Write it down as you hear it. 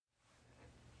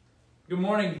Good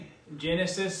morning,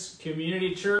 Genesis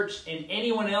Community Church, and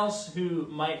anyone else who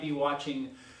might be watching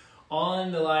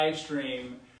on the live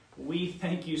stream. We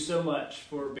thank you so much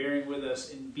for bearing with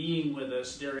us and being with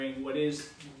us during what is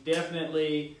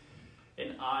definitely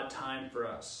an odd time for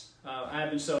us. I've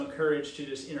been so encouraged to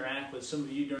just interact with some of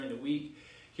you during the week,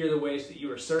 hear the ways that you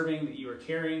are serving, that you are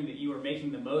caring, that you are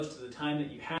making the most of the time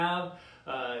that you have,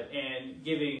 and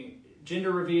giving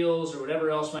gender reveals or whatever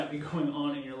else might be going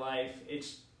on in your life.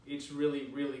 It's really,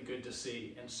 really good to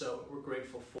see, and so we're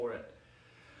grateful for it.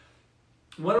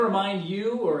 I want to remind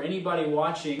you or anybody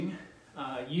watching,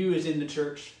 you is in the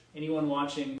church, anyone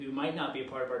watching who might not be a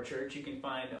part of our church, you can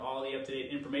find all the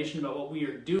up-to-date information about what we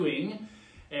are doing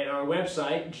at our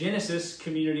website,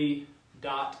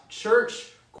 genesiscommunity.church.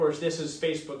 Of course, this is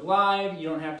Facebook Live. You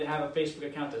don't have to have a Facebook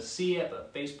account to see it,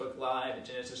 but Facebook Live at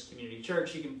Genesis Community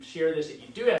Church. You can share this if you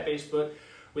do have Facebook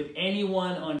with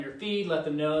anyone on your feed. Let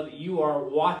them know that you are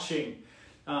watching.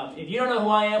 If you don't know who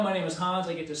I am, my name is Hans.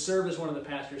 I get to serve as one of the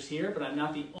pastors here, but I'm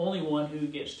not the only one who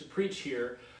gets to preach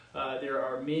here. There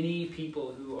are many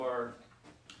people who are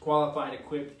qualified,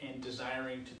 equipped, and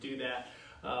desiring to do that.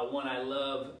 One I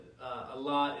love a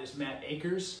lot is Matt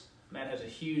Akers. Matt has a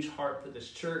huge heart for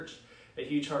this church, a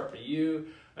huge heart for you,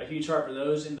 a huge heart for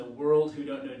those in the world who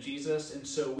don't know Jesus, and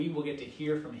so we will get to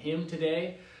hear from him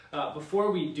today.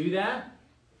 Before we do that,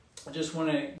 I just want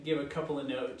to give a couple of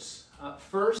notes.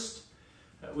 First,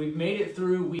 we've made it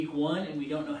through week 1, and we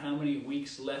don't know how many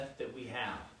weeks left that we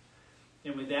have.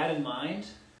 And with that in mind,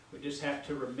 we just have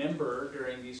to remember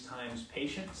during these times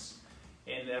patience,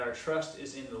 and that our trust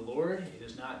is in the Lord. It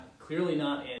is clearly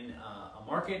not in a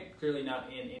market, clearly not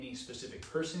in any specific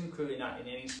person, clearly not in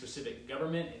any specific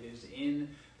government. It is in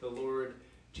the Lord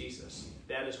Jesus.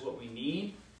 That is what we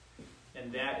need,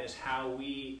 and that is how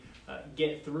we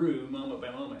get through moment by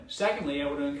moment. Secondly, I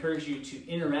would encourage you to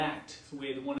interact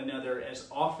with one another as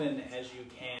often as you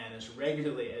can, as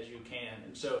regularly as you can.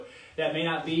 And so that may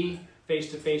not be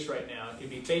face-to-face right now. It could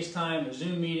be FaceTime, a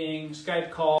Zoom meeting,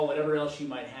 Skype call, whatever else you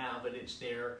might have, but it's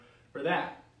there for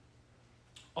that.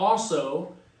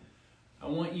 Also, I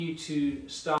want you to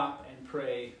stop and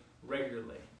pray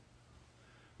regularly.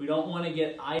 We don't want to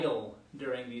get idle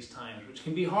during these times, which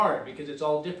can be hard because it's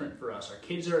all different for us. Our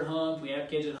kids are at home. We have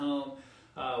kids at home.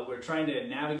 We're trying to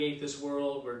navigate this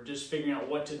world. We're just figuring out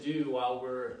what to do while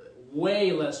we're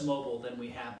way less mobile than we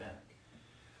have been.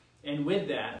 And with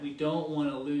that, we don't want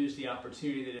to lose the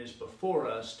opportunity that is before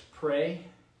us to pray,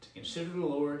 to consider the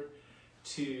Lord,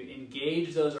 to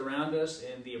engage those around us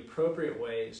in the appropriate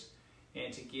ways,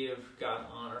 and to give God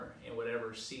honor in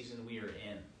whatever season we are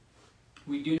in.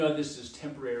 We do know this is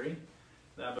temporary,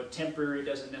 but temporary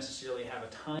doesn't necessarily have a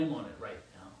time on it right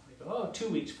now. We go, 2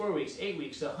 weeks, 4 weeks, 8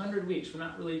 weeks, 100 weeks. We're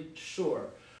not really sure.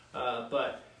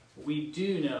 But we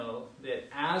do know that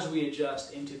as we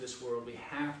adjust into this world, we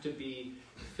have to be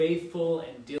faithful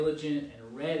and diligent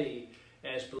and ready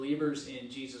as believers in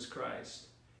Jesus Christ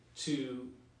to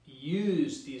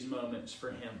use these moments for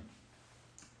Him.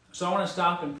 So I want to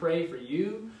stop and pray for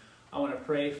you. I want to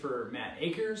pray for Matt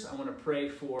Akers. I want to pray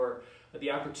for the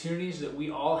opportunities that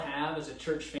we all have as a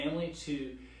church family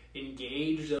to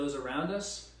engage those around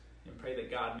us, and pray that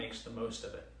God makes the most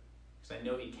of it. Because I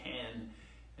know He can.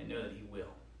 I know that He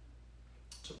will.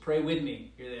 So pray with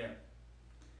me. You're there.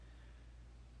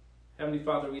 Heavenly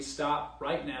Father, we stop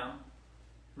right now.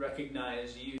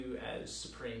 Recognize You as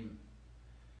supreme.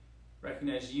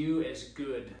 Recognize You as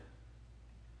good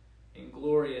and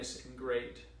glorious and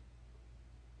great.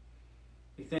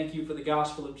 We thank You for the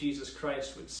gospel of Jesus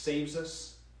Christ, which saves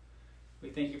us. We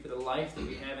thank You for the life that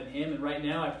we have in Him. And right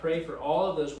now I pray for all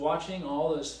of those watching,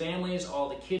 all those families, all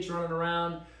the kids running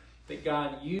around, that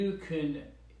God, You can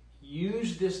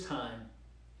use this time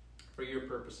for Your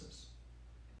purposes.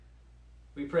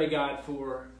 We pray, God,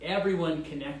 for everyone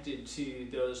connected to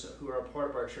those who are a part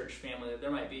of our church family, that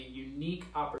there might be unique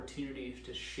opportunities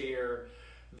to share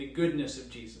the goodness of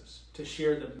Jesus, to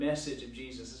share the message of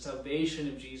Jesus, the salvation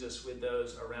of Jesus with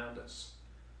those around us.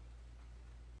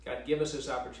 God, give us those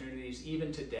opportunities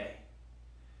even today.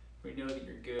 We know that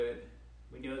You're good.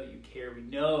 We know that You care. We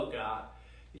know, God,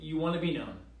 that You want to be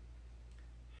known.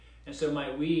 And so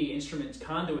might we, instruments,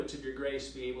 conduits of Your grace,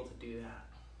 be able to do that.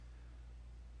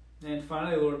 And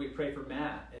finally, Lord, we pray for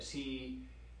Matt as he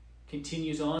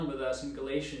continues on with us in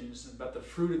Galatians about the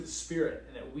fruit of the Spirit,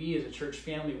 and that we as a church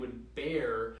family would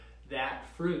bear that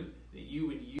fruit, that You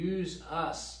would use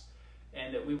us,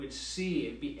 and that we would see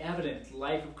it be evident, the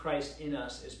life of Christ in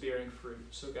us as bearing fruit.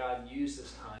 So God, use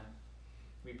this time.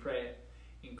 We pray it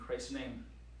in Christ's name.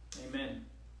 Amen.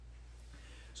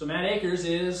 So Matt Akers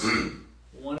is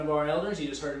one of our elders. You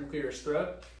just heard him clear his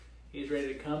throat. He's ready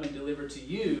to come and deliver to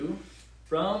you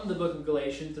from the book of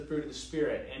Galatians the fruit of the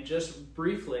Spirit. And just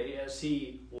briefly, as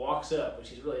he walks up, which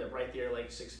he's really right there,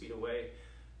 like 6 feet away,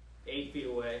 8 feet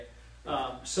away,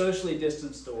 socially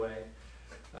distanced away.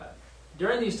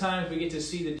 During these times, we get to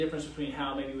see the difference between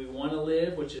how maybe we want to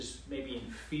live, which is maybe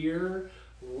in fear,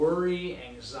 worry,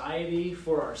 anxiety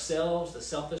for ourselves, the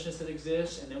selfishness that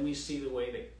exists, and then we see the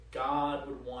way that God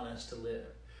would want us to live,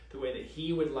 the way that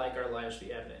He would like our lives to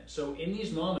be evident. So in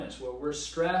these moments where we're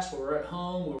stressed, where we're at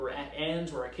home, where we're at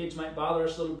ends, where our kids might bother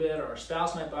us a little bit, or our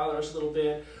spouse might bother us a little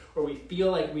bit, or we feel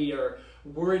like we are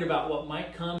worried about what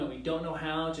might come and we don't know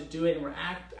how to do it, and we're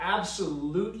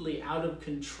absolutely out of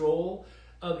control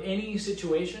of any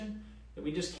situation, that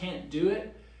we just can't do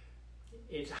it,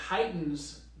 it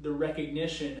heightens the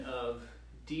recognition of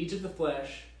deeds of the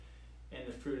flesh and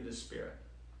the fruit of the Spirit.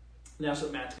 And that's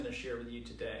what Matt's going to share with you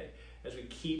today as we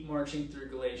keep marching through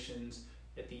Galatians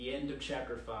at the end of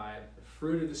chapter 5, the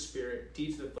fruit of the Spirit,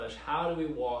 deeds of the flesh. How do we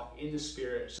walk in the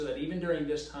Spirit so that even during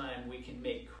this time we can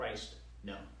make Christ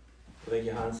known? Thank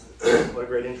you, Hans. What a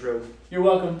great intro. You're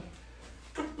welcome.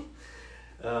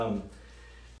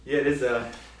 Yeah, it is a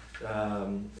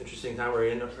interesting time we're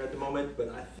in at the moment, but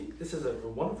I think this is a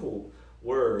wonderful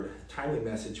word, timely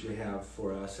message we have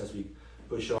for us as we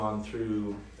push on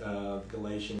through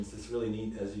Galatians. It's really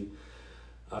neat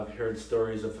I've heard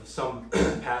stories of some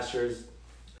pastors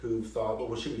who thought,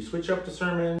 well, should we switch up the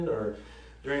sermon or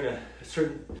during a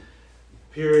certain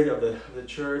period of the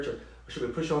church, or should we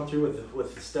push on through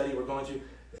with the study we're going through?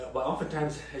 But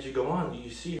oftentimes as you go on,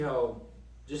 you see how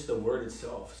just the word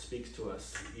itself speaks to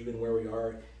us, even where we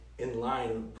are in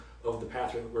line of the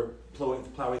path we're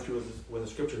plowing through with the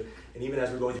scripture, and even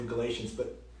as we're going through Galatians.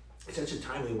 But it's such a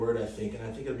timely word, I think, and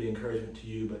I think it'll be encouragement to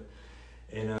you.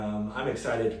 I'm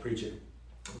excited to preach it.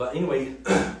 But anyway,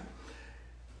 we're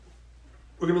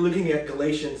going to be looking at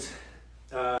Galatians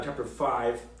chapter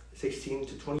 5, 16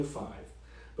 to 25.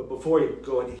 But before we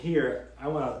go in here, I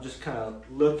want to just kind of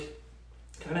look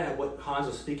at what Hans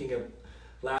was speaking of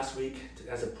last week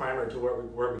as a primer to where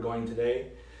we're going today.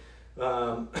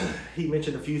 He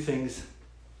mentioned a few things.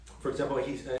 For example,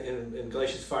 he's in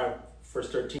Galatians 5,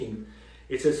 verse 13.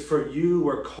 It says, "For you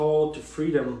were called to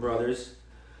freedom, brothers.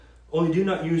 Only do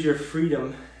not use your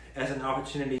freedom as an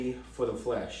opportunity for the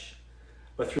flesh,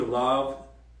 but through love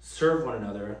serve one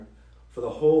another. For the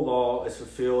whole law is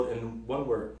fulfilled in one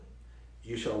word: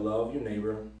 you shall love your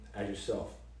neighbor as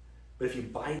yourself. But if you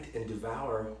bite and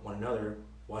devour one another,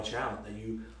 watch out that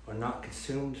you are not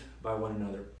consumed by one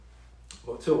another."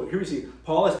 So here we see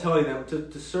Paul is telling them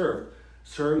to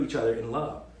serve each other in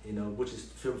love, which is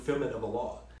fulfillment of the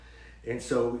law. And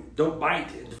so don't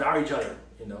bite and devour each other,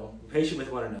 be patient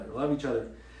with one another, love each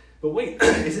other. But wait,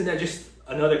 isn't that just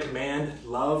another command?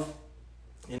 Love,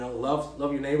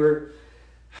 love your neighbor.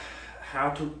 How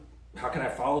can I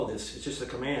follow this? It's just a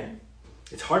command.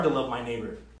 It's hard to love my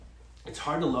neighbor. It's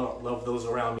hard to love those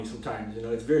around me sometimes.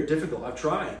 It's very difficult. I've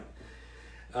tried.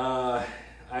 Try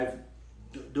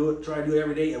to do it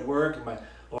every day at work.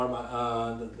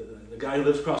 The guy who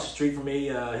lives across the street from me,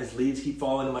 his leaves keep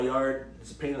falling in my yard.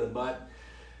 It's a pain in the butt.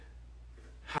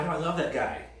 How do I love that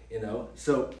guy?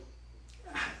 So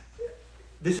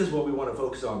this is what we want to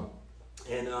focus on,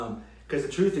 and because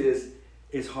the truth is,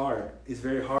 it's hard. It's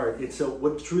very hard. And so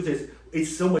what the truth is,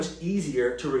 it's so much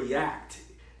easier to react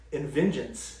in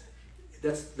vengeance.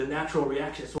 That's the natural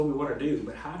reaction. It's what we want to do.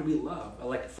 But how do we love?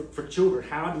 Like for children,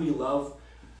 how do we love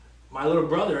my little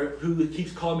brother who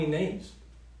keeps calling me names?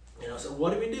 So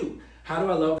what do we do? How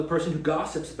do I love the person who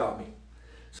gossips about me?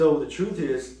 So the truth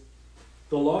is,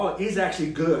 the law is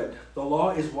actually good. The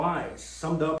law is wise.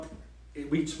 Summed up,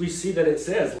 we see that it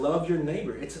says, love your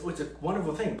neighbor. It's a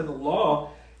wonderful thing. But the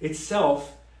law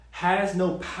itself has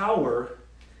no power,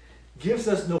 gives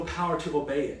us no power to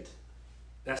obey it.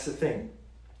 That's the thing.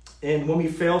 And when we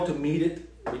fail to meet it,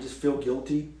 we just feel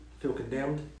guilty, feel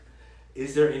condemned.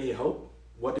 Is there any hope?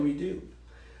 What do we do?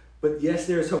 But yes,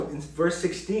 there is hope. In verse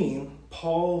 16,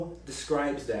 Paul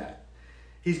describes that.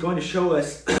 He's going to show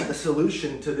us a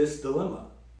solution to this dilemma.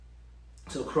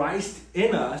 So Christ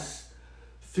in us,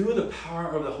 through the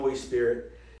power of the Holy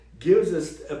Spirit, gives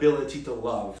us the ability to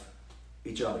love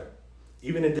each other,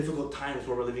 even in difficult times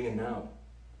where we're living in now.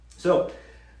 So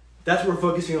that's what we're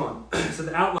focusing on. So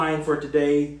the outline for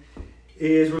today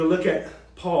is we're going to look at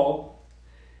Paul.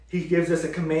 He gives us a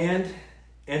command,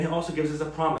 and he also gives us a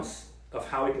promise of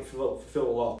how we can fulfill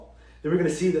the law. Then we're going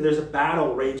to see that there's a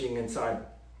battle raging inside.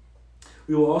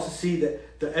 We will also see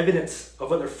that the evidence of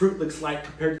what the fruit looks like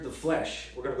compared to the flesh.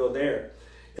 We're going to go there.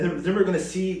 And then we're going to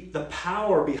see the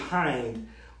power behind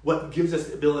what gives us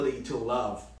the ability to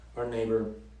love our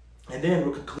neighbor And then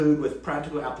we'll conclude with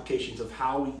practical applications of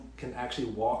how we can actually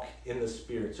walk in the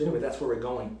Spirit. So anyway, that's where we're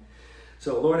going.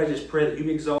 So Lord, I just pray that you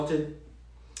be exalted.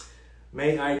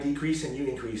 May I decrease and you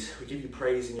increase. We give you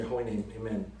praise in your holy name.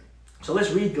 Amen. So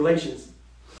let's read Galatians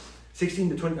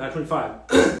 16 to 25.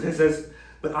 It says,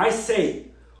 "But I say,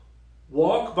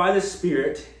 walk by the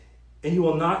Spirit, and you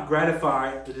will not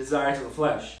gratify the desires of the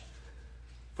flesh.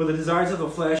 For the desires of the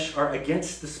flesh are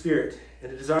against the Spirit,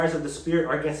 and the desires of the Spirit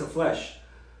are against the flesh.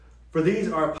 For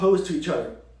these are opposed to each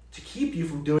other, to keep you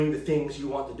from doing the things you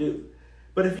want to do.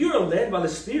 But if you are led by the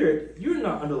Spirit, you are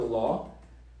not under the law.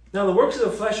 Now the works of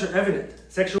the flesh are evident: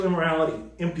 sexual immorality,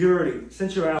 impurity,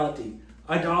 sensuality,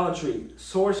 idolatry,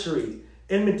 sorcery,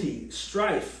 enmity,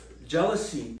 strife,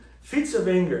 jealousy, fits of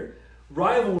anger,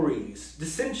 rivalries,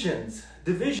 dissensions,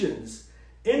 divisions,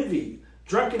 envy,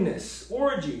 drunkenness,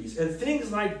 orgies, and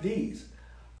things like these.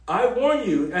 I warn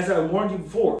you, as I warned you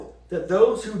before, that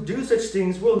those who do such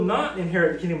things will not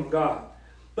inherit the kingdom of God.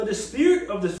 But the fruit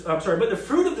of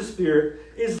the Spirit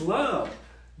is love,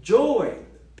 joy,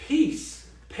 peace,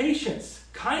 patience,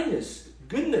 kindness,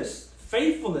 goodness,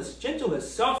 faithfulness, gentleness,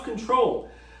 self-control.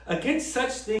 Against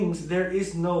such things there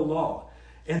is no law.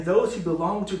 And those who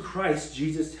belong to Christ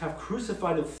Jesus have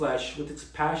crucified the flesh with its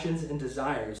passions and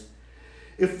desires.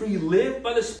 If we live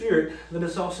by the Spirit, let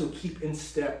us also keep in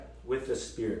step with the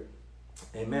Spirit."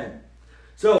 Amen.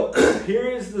 So here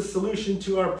is the solution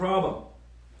to our problem.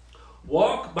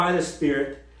 Walk by the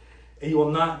Spirit, and you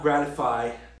will not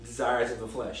gratify the desires of the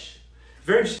flesh.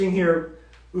 Very interesting here.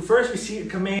 First, we see a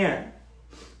command.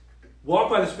 Walk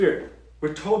by the Spirit.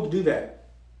 We're told to do that.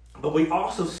 But we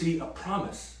also see a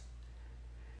promise.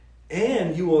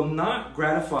 And you will not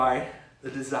gratify the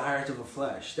desires of the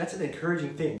flesh. That's an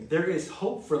encouraging thing. There is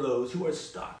hope for those who are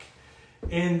stuck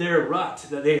in their rut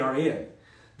that they are in.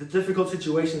 The difficult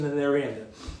situation that they're in.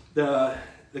 The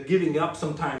giving up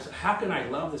sometimes. How can I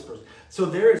love this person? So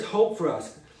there is hope for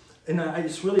us. And I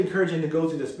just really encourage you to go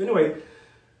through this. But anyway,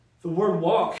 the word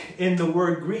walk in the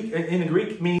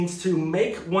Greek means to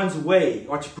make one's way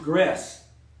or to progress,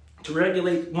 to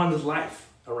regulate one's life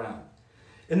around.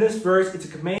 In this verse, it's a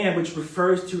command which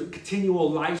refers to a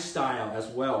continual lifestyle as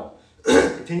well,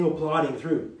 continual plodding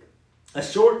through. A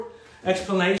short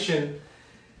explanation,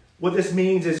 what this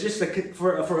means is just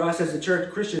for us as the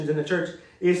church, Christians in the church,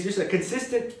 is just a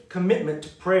consistent commitment to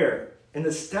prayer and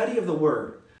the study of the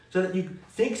Word so that you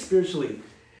think spiritually.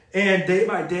 And day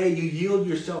by day, you yield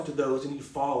yourself to those and you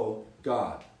follow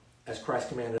God as Christ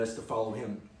commanded us to follow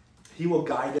Him. He will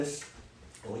guide us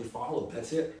and we follow.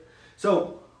 That's it.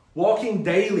 So, walking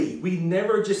daily, we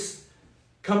never just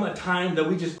come a time that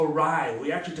we just arrive.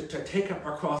 We actually to take up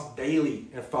our cross daily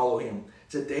and follow Him.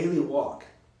 It's a daily walk.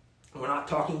 We're not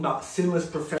talking about sinless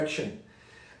perfection.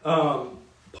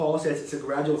 Paul says it's a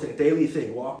gradual thing, daily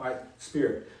thing, walk by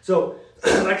Spirit. So,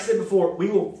 like I said before, we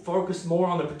will focus more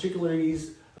on the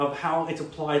particularities of how it's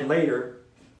applied later.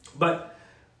 But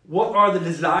what are the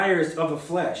desires of the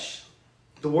flesh?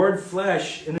 The word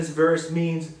flesh in this verse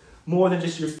means more than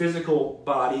just your physical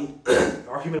body,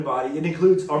 our human body. It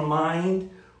includes our mind,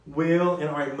 will, and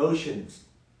our emotions,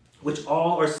 which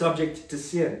all are subject to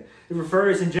sin. It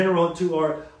refers in general to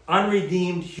our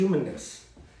unredeemed humanness.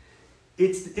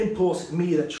 It's the impulse in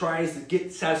me that tries to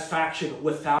get satisfaction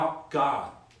without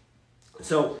God.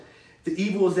 So the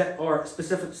evils that are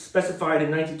specified in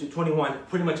 19-21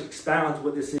 pretty much expounds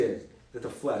what this is, that the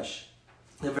flesh,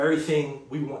 the very thing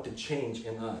we want to change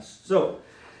in us. So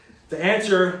the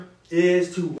answer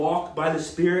is to walk by the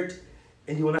Spirit,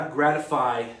 and you will not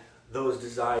gratify those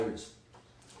desires.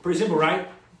 Pretty simple, right?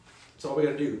 That's all we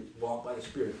got to do. Walk by the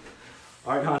Spirit.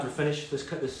 All right, Hans, we're finished. Let's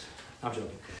cut this. I'm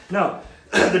joking. No,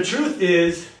 the truth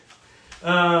is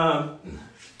that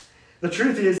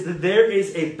there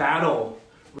is a battle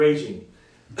raging.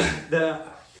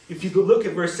 If you go look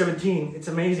at verse 17, it's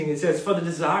amazing. It says, "For the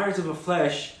desires of the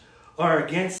flesh are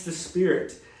against the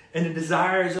Spirit, and the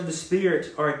desires of the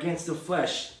Spirit are against the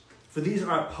flesh. For these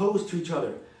are opposed to each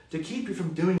other, to keep you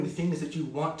from doing the things that you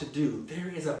want to do."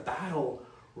 There is a battle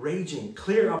raging,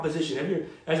 clear opposition. Have you,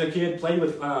 as a kid, played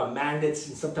with magnets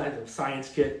and some type of science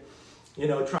kit,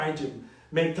 trying to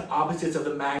make the opposites of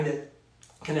the magnet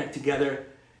connect together?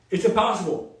 It's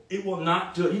impossible. It will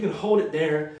not do it. You can hold it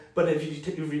there, but if you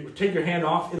take your hand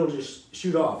off, it'll just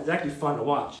shoot off. It's actually fun to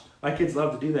watch. My kids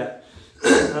love to do that.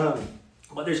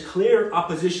 But there's clear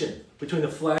opposition between the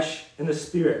flesh and the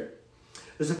Spirit.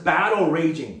 There's a battle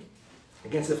raging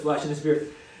against the flesh and the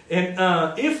Spirit. And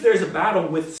if there's a battle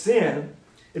with sin,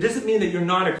 it doesn't mean that you're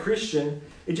not a Christian.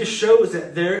 It just shows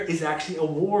that there is actually a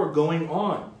war going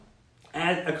on.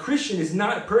 And a Christian is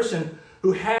not a person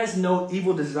who has no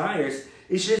evil desires.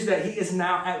 It's just that he is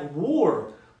now at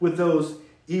war with those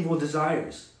evil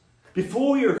desires.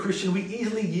 Before we were a Christian, we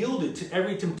easily yielded to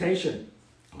every temptation.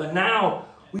 But now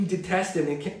we detest them,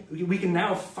 and we can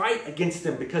now fight against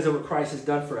them because of what Christ has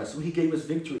done for us. He gave us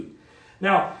victory.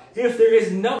 Now, here's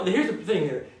the thing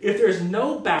here. If there's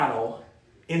no battle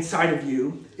inside of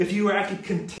you, if you are actually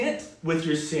content with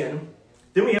your sin,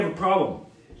 then we have a problem.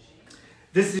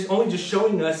 This is only just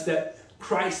showing us that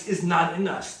Christ is not in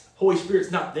us. Holy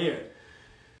Spirit's not there.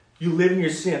 You live in your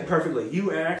sin perfectly.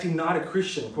 You are actually not a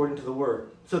Christian according to the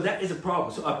Word. So that is a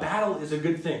problem. So a battle is a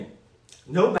good thing.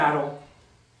 No battle,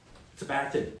 it's a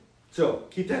bad thing. So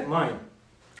keep that in mind.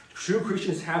 True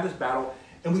Christians have this battle,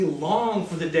 and we long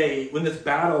for the day when this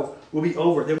battle will be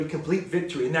over. There will be complete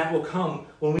victory, and that will come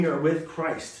when we are with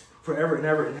Christ forever and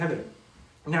ever in heaven.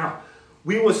 Now,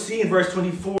 we will see in verse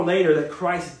 24 later that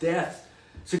Christ's death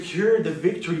secured the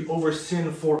victory over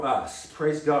sin for us.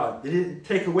 Praise God. It didn't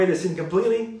take away the sin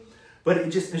completely, but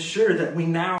it just ensured that we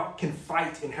now can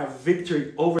fight and have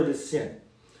victory over this sin.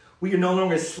 We are no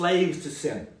longer slaves to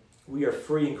sin. We are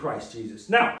free in Christ Jesus.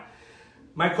 Now,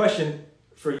 my question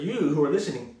for you who are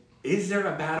listening, is there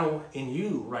a battle in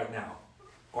you right now?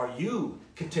 Are you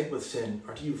content with sin,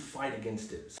 or do you fight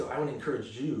against it? So I want to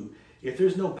encourage you, if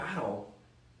there's no battle,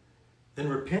 then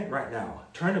repent right now.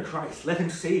 Turn to Christ. Let him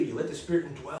save you. Let the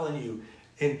Spirit indwell in you,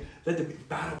 and let the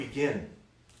battle begin.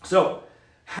 So,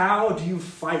 how do you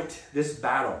fight this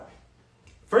battle?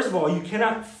 First of all, you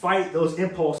cannot fight those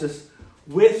impulses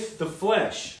with the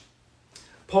flesh.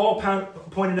 Paul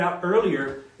pointed out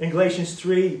earlier in Galatians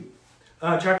 3,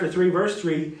 chapter 3, verse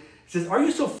 3, he says, "Are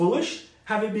you so foolish?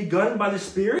 Having begun by the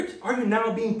Spirit, are you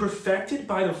now being perfected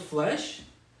by the flesh?"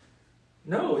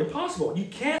 No, impossible. You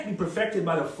can't be perfected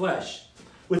by the flesh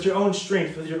with your own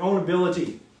strength, with your own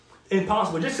ability.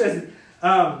 Impossible. Just as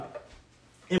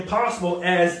impossible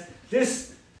as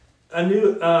this a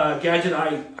new gadget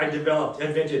I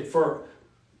invented for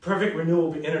perfect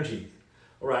renewable energy.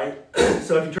 All right.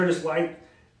 So if you turn this light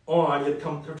on,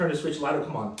 turn the switch, light will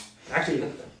come on.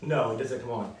 Actually, no, it doesn't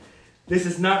come on. This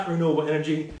is not renewable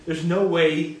energy. There's no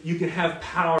way you can have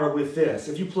power with this.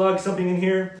 If you plug something in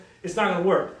here, it's not going to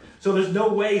work. So there's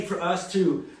no way for us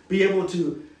to be able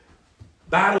to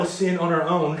battle sin on our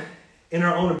own, in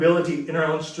our own ability, in our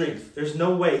own strength. There's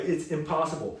no way. It's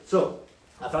impossible. So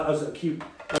I thought that was a cute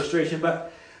illustration.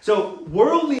 But so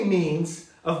worldly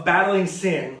means of battling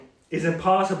sin is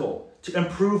impossible. To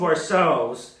improve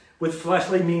ourselves with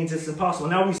fleshly means, it's impossible.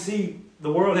 Now we see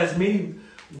the world has many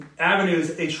avenues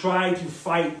that they try to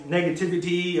fight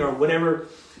negativity or whatever.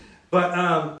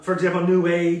 But for example, New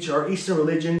Age or Eastern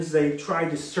religions, they try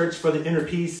to search for the inner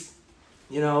peace.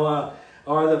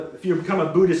 If you become a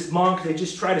Buddhist monk, they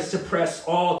just try to suppress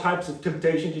all types of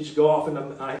temptations. You should go off in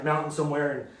a mountain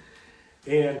somewhere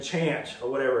and chant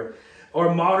or whatever.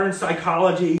 Or modern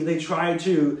psychology, they try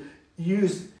to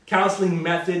use counseling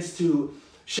methods to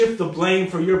shift the blame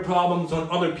for your problems on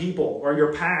other people or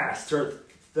your past or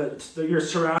your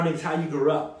surroundings, how you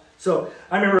grew up. So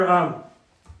I remember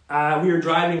we were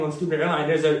driving on Student Airline.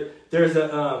 There's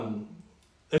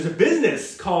a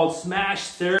business called Smash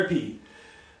Therapy.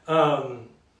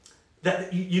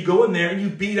 That you go in there and you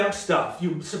beat up stuff.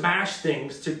 You smash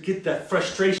things to get the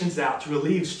frustrations out, to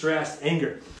relieve stress,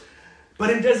 anger. But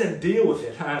it doesn't deal with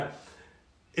it.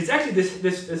 It's actually this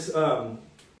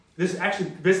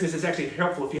business is actually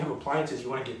helpful if you have appliances you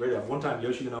want to get rid of. One time,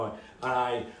 Yoshi and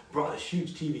I brought a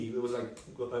huge TV. It was like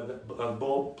a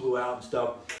bulb blew out and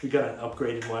stuff. We got an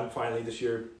upgraded one finally this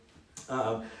year.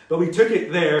 But we took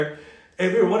it there,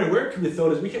 and we were wondering, where can we throw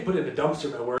this? We can put it in a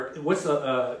dumpster at work. What's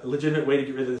a legitimate way to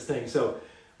get rid of this thing? So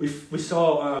we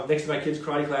saw next to my kids'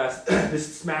 karate class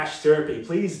this Smash Therapy.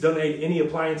 Please donate any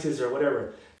appliances or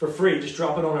whatever for free. Just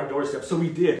drop it on our doorstep. So we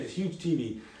did. This huge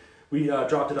TV. We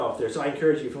dropped it off there. So I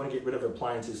encourage you, if you want to get rid of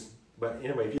appliances. But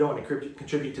anyway, if you don't want to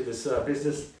contribute to this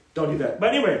business, don't do that.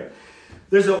 But anyway,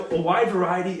 there's a wide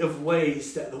variety of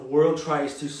ways that the world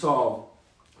tries to solve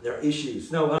their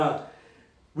issues. Now,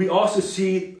 we also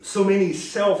see so many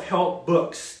self-help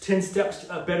books, 10 Steps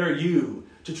to a Better You,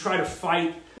 to try to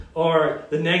fight or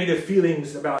the negative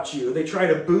feelings about you. They try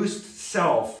to boost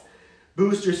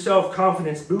your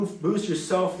self-confidence, boost your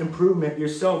self-improvement, your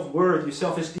self-worth, your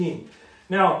self-esteem.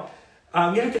 Now,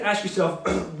 you have to ask yourself,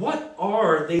 what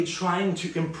are they trying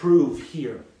to improve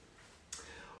here?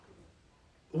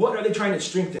 What are they trying to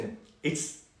strengthen?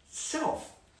 It's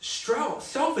self.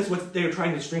 Self is what they're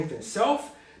trying to strengthen.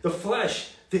 Self, the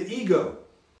flesh, the ego.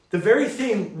 The very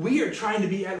thing we are trying to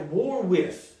be at war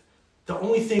with. The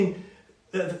only thing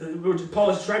that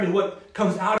Paul is describing, what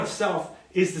comes out of self,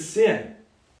 is the sin.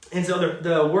 And so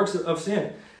the works of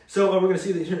sin. So we're going to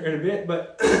see this here in a bit.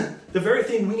 But the very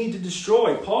thing we need to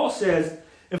destroy. Paul says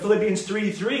In Philippians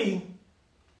 3:3,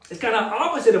 it's kind of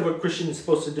opposite of what a Christian is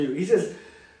supposed to do. He says,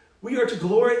 we are to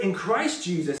glory in Christ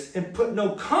Jesus and put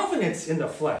no confidence in the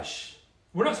flesh.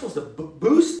 We're not supposed to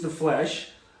boost the flesh,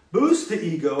 boost the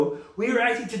ego. We are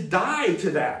actually to die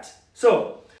to that.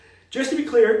 So, just to be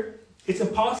clear, it's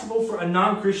impossible for a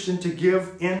non-Christian to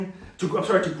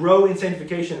to grow in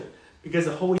sanctification because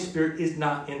the Holy Spirit is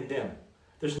not in them.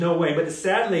 There's no way. But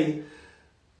sadly,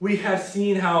 we have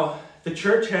seen how the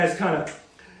church has kind of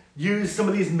used some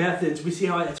of these methods. We see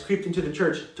how it's creeped into the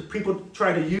church. People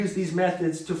try to use these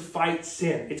methods to fight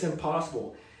sin. It's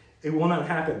impossible. It will not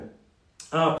happen.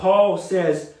 Paul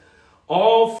says,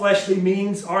 all fleshly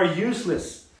means are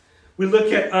useless. We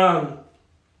look at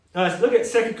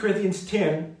 2 Corinthians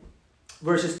 10,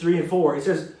 verses 3 and 4. It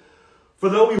says, for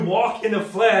though we walk in the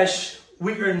flesh,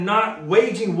 we are not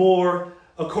waging war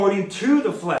according to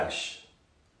the flesh.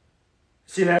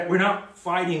 See that? We're not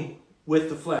fighting with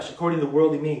the flesh, according to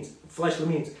worldly means, fleshly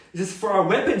means. It says, for our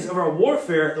weapons of our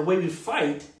warfare, the way we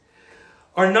fight,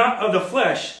 are not of the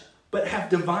flesh, but have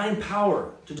divine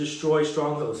power to destroy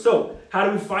strongholds. So, how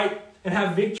do we fight and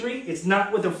have victory? It's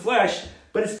not with the flesh,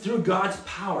 but it's through God's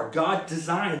power. God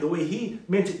designed the way He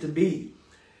meant it to be.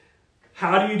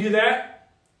 How do you do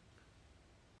that?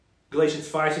 Galatians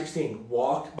 5:16.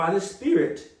 Walk by the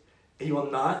Spirit, and you will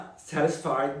not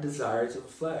satisfy the desires of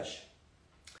the flesh.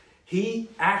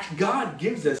 God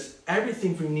gives us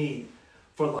everything we need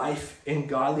for life and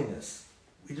godliness.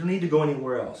 We don't need to go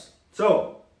anywhere else.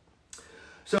 So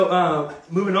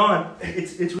moving on,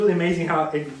 it's really amazing how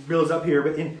it builds up here.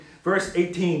 But in verse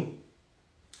 18,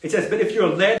 it says, but if you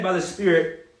are led by the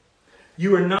Spirit,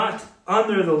 you are not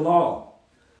under the law.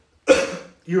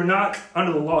 You're not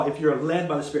under the law if you're led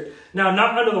by the Spirit. Now,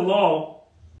 not under the law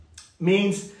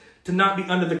means to not be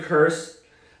under the curse.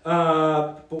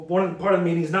 But part of the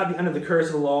meaning is not be under the curse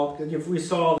of the law. Because if we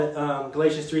saw that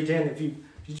Galatians 3:10, if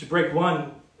you break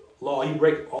one law, you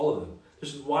break all of them.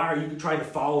 Why are you trying to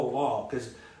follow the law?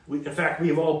 Because we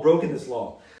have all broken this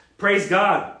law. Praise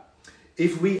God.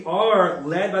 If we are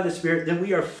led by the Spirit, then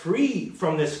we are free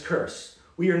from this curse.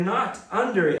 We are not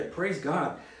under it. Praise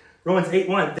God. Romans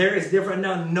 8:1, there is therefore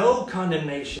now no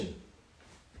condemnation.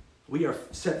 We are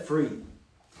set free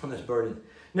from this burden.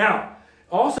 Now,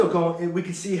 also, we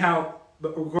can see how,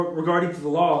 regarding to the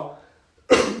law,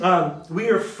 we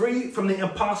are free from the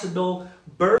impossible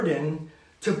burden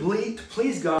to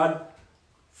please God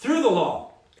through the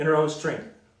law in our own strength.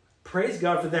 Praise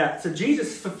God for that. So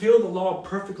Jesus fulfilled the law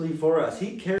perfectly for us.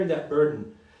 He carried that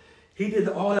burden. He did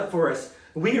all that for us.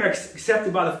 We are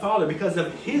accepted by the Father because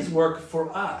of His work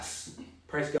for us.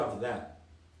 Praise God for that.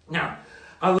 Now,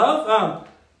 I love,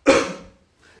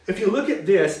 if you look at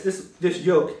this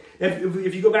yoke,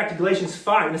 if you go back to Galatians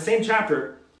 5, in the same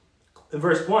chapter, in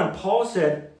verse 1, Paul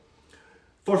said,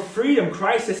 for freedom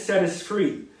Christ has set us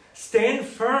free. Stand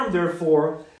firm,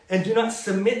 therefore, and do not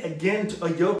submit again to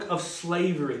a yoke of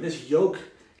slavery. This yoke,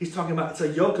 he's talking about, it's a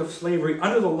yoke of slavery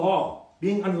under the law,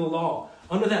 being under the law,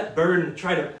 under that burden,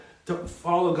 try to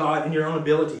follow God in your own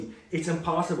ability. It's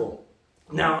impossible.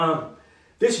 Now,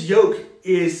 this yoke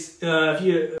is, if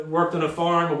you worked on a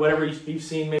farm or whatever, you've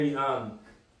seen maybe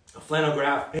flannel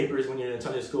graph papers when you're in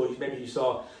Sunday school, maybe you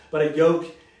saw. But a yoke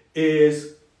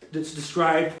it's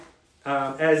described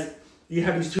as you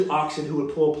have these two oxen who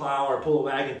would pull a plow or pull a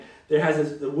wagon. There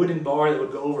has the wooden bar that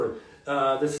would go over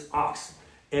this ox,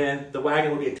 and the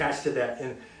wagon would be attached to that.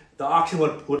 And the oxen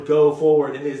would go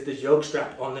forward, and this yoke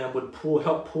strapped on them would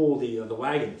help pull the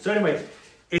wagon. So anyway,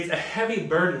 it's a heavy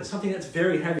burden, something that's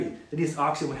very heavy that these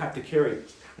oxen would have to carry.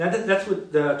 Now that's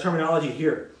what the terminology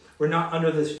here. We're not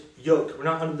under this yoke. We're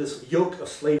not under this yoke of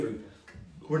slavery.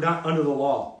 We're not under the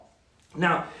law.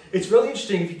 Now, it's really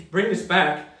interesting if you bring this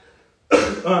back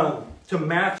to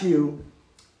Matthew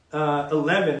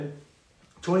 11,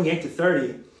 28 to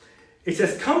 30. It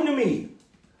says, come to me,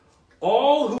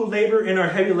 all who labor and are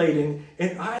heavy laden,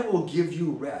 and I will give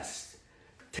you rest.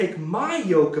 Take my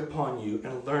yoke upon you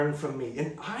and learn from me.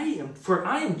 And I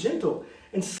am gentle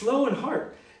and slow in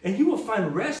heart, and you will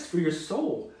find rest for your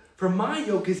soul. For my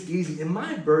yoke is easy and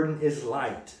my burden is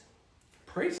light.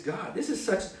 Praise God. This is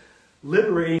such a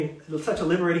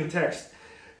liberating text.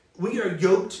 We are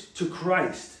yoked to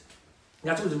Christ.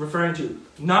 That's what it's referring to.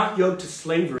 Not yoked to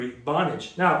slavery,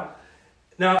 bondage. Now,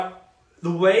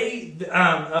 the way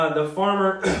the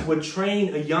farmer would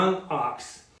train a young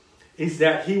ox is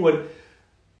that he would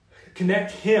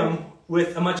connect him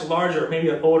with a much larger, maybe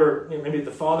an older, maybe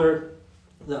the father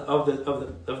of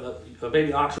the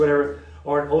baby ox, whatever,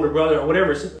 or an older brother, or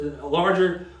whatever, a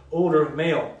larger, older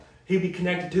male. He'd be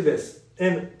connected to this.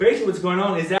 And basically what's going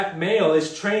on is that male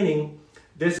is training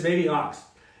this baby ox.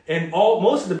 And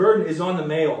most of the burden is on the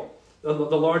male, the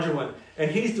larger one.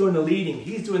 And he's doing the leading.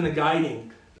 He's doing the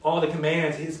guiding, all the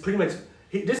commands. He's pretty much,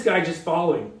 this guy just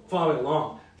following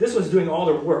along. This one's doing all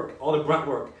the work, all the grunt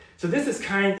work. So this is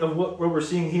kind of what we're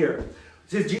seeing here.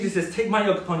 Jesus says, take my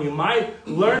yoke upon you.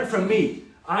 Learn from me.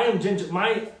 I am gentle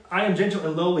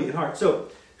and lowly in heart. So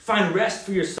find rest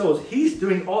for your souls. He's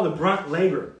doing all the brunt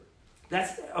labor.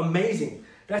 That's amazing.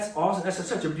 That's awesome. That's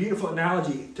such a beautiful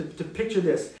analogy to picture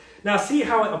this. Now see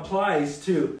how it applies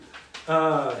to,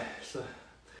 I'm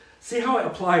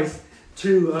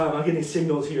getting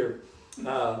signals here.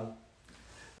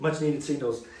 Much needed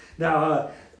signals.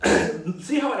 Now,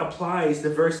 see how it applies to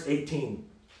verse 18.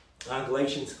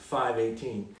 Galatians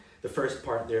 5:18, the first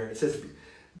part there. It says,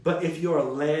 but if you are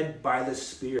led by the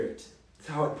Spirit, that's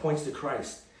how it points to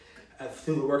Christ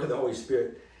through the work of the Holy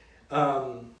Spirit.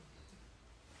 Not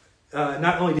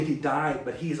only did he die,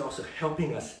 but he is also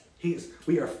helping us.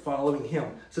 We are following him.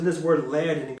 So this word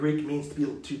led in the Greek means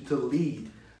to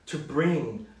lead, to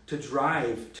bring, to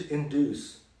drive, to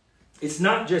induce. It's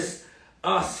not just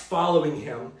us following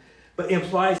him, but it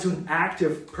implies to an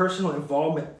active personal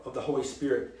involvement of the Holy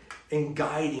Spirit in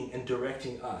guiding and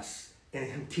directing us and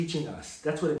him teaching us.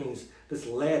 That's what it means. This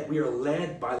led, we are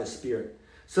led by the Spirit.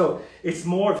 So it's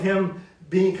more of him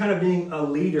being a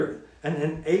leader and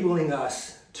enabling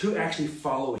us to actually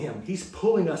follow him. He's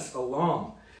pulling us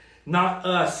along, not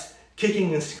us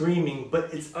kicking and screaming,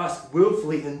 but it's us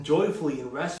willfully and joyfully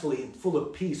and restfully and full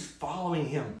of peace following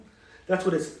him. That's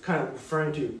what it's kind of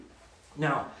referring to.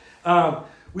 Now,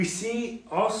 we see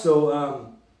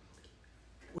also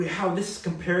how this is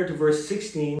compared to verse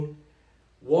 16,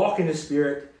 walk in the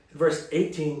Spirit. Verse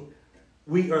 18,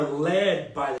 we are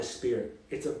led by the Spirit.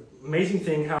 It's an amazing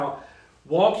thing how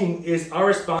walking is our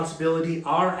responsibility,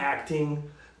 our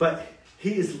acting, but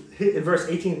in verse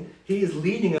 18, he is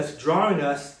leading us, drawing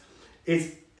us,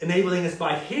 is enabling us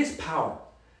by his power,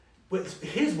 with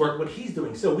his work, what he's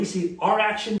doing. So we see our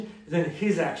action, then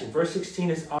his action. Verse 16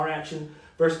 is our action.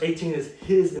 Verse 18 is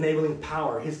his enabling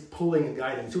power, his pulling and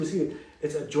guiding. So we see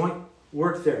it's a joint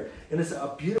work there. And it's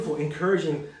a beautiful,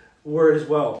 encouraging word as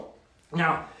well.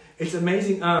 Now, it's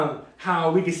amazing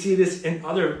how we can see this in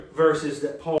other verses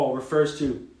that Paul refers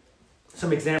to.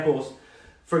 Some examples.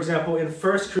 For example, in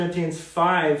 1 Corinthians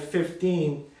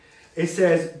 5:15, it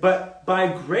says, but by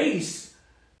the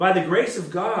grace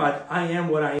of God, I am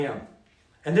what I am.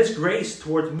 And this grace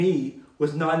toward me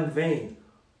was not in vain.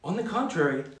 On the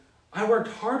contrary, I worked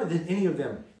harder than any of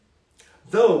them.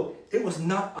 Though it was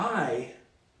not I,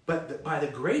 but by the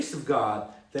grace of God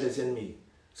that is in me.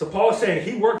 So Paul is saying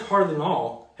he worked harder than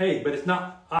all. Hey, but it's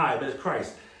not I, but it's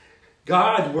Christ.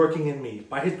 God working in me.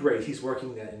 By his grace, he's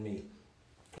working that in me.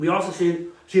 We also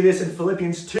see this in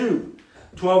Philippians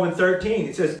 2:12 and 13.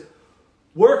 It says,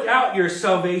 work out your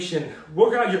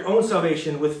own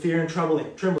salvation with fear and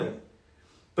trembling.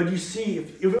 But you see,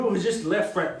 if it was just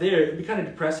left right there, it'd be kind of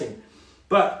depressing.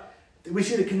 But we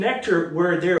see the connector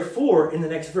where therefore in the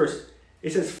next verse.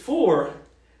 It says, for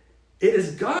it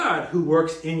is God who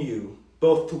works in you,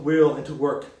 both to will and to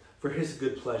work for his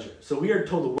good pleasure. So we are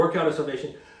told to work out our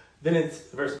salvation. Then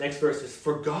next verse is,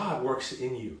 for God works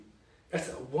in you. That's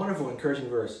a wonderful, encouraging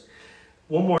verse.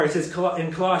 One more, it says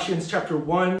in Colossians chapter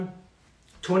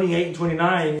 1:28 and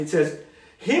 29, it says,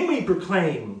 him we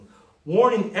proclaim,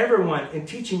 warning everyone and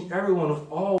teaching everyone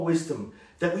with all wisdom,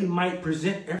 that we might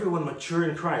present everyone mature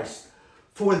in Christ.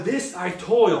 For this I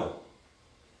toil,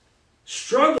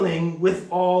 struggling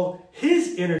with all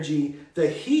his energy that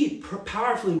he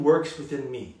powerfully works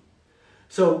within me.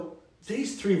 So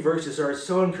these three verses are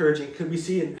so encouraging because we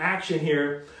see an action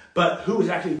here, but who is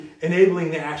actually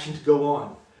enabling the action to go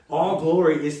on? All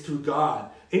glory is through God.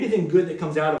 Anything good that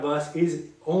comes out of us is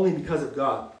only because of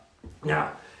God.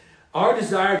 Now, our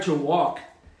desire to walk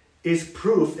is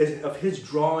proof of his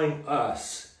drawing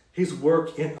us, his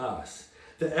work in us.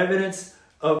 The evidence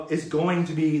is going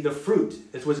to be the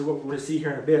fruit. That's what we're going to see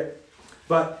here in a bit.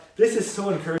 But this is so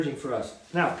encouraging for us.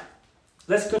 Now,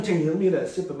 let's continue. Let me get a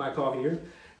sip of my coffee here.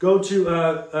 Go to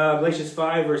Galatians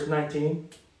 5, verse 19.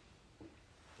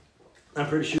 I'm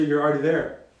pretty sure you're already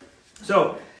there.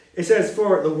 So, it says,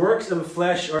 for the works of the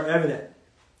flesh are evident.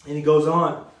 And he goes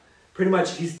on. Pretty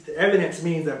much, the evidence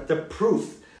means the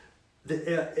proof.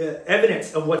 The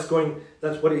evidence of what's going,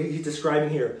 that's what he's describing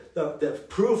here. The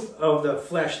proof of the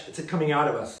flesh that's coming out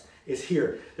of us is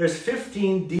here. There's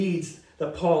 15 deeds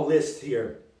that Paul lists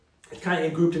here. It's kind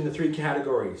of grouped into three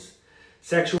categories.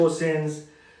 Sexual sins,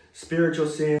 spiritual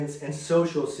sins, and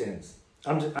social sins.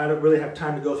 I don't really have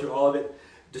time to go through all of it,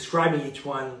 describing each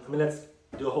one. I mean, let's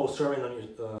do a whole sermon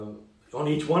on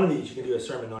each one of these. You can do a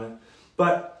sermon on it.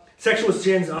 But sexual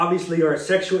sins obviously are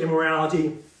sexual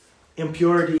immorality,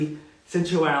 impurity,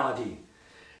 sensuality.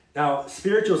 Now,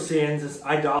 spiritual sins is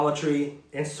idolatry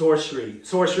and sorcery.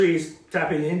 Sorcery is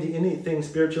tapping into anything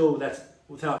spiritual that's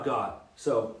without God.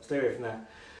 So stay away from that.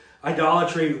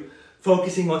 Idolatry,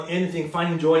 focusing on anything,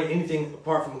 finding joy in anything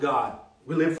apart from God.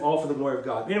 We live all for the glory of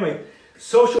God. Anyway,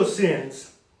 social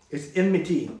sins is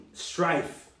enmity,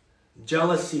 strife,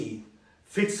 jealousy,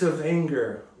 fits of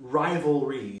anger,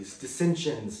 rivalries,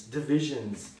 dissensions,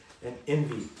 divisions, and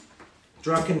envy,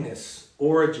 drunkenness,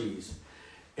 orgies.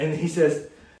 And he says,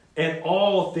 and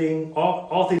all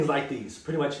things like these.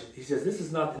 Pretty much, he says, this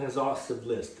is not an exhaustive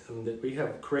list. I mean, that we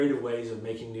have creative ways of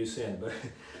making new sin.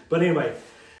 But anyway,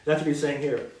 that's what he's saying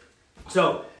here.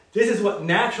 So, this is what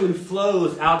naturally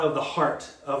flows out of the heart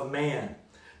of man.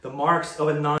 The marks of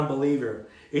a non-believer.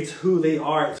 It's who they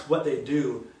are. It's what they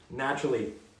do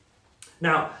naturally.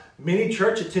 Now, many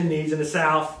church attendees in the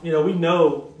South, we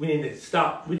know we need to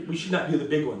stop. We should not do the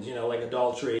big ones, like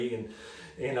adultery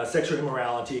and sexual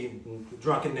immorality, and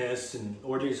drunkenness, and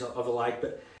orgies of the like.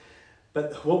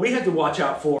 But what we have to watch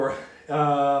out for,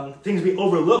 things we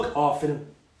overlook often,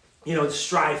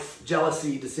 strife,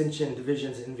 jealousy, dissension,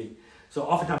 divisions, envy. So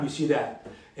oftentimes you see that.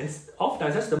 And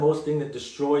oftentimes that's the most thing that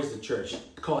destroys the church,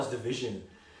 cause division.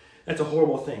 That's a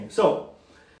horrible thing. So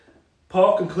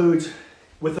Paul concludes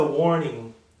with a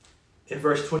warning in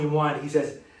verse 21. He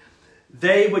says,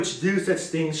 they which do such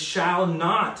things shall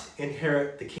not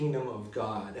inherit the kingdom of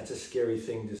God. That's a scary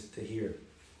thing to hear.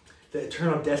 The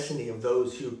eternal destiny of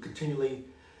those who continually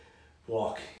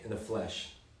walk in the flesh.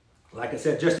 Like I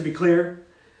said, just to be clear,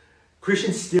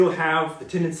 Christians still have the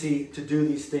tendency to do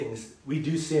these things. We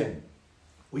do sin.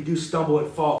 We do stumble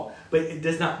and fall. But it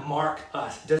does not mark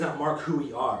us. It does not mark who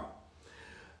we are.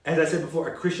 As I said before,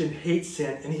 a Christian hates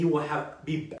sin, and he will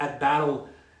be at battle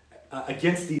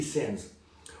against these sins.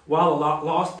 While a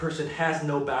lost person has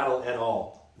no battle at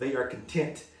all. They are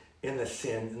content in the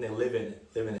sin, and they live in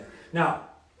it. Now,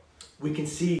 we can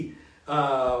see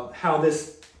how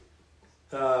this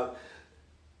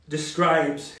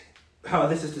describes, how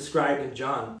this is described in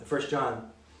John, 1 John.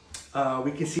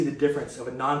 We can see the difference of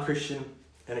a non-Christian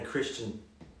and a Christian.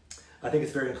 I think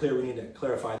it's very clear. We need to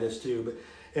clarify this too. But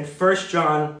in 1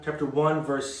 John chapter 1,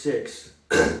 verse 6,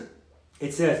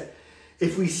 it says,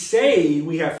 if we say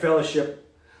we have fellowship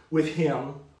with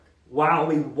him while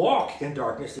we walk in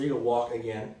darkness, there you go, walk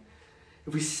again.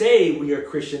 If we say we are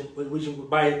Christian,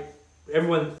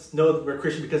 everyone knows that we're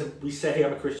Christian because we say, hey,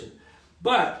 I'm a Christian.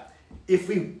 But if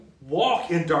we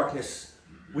walk in darkness,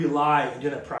 we lie and do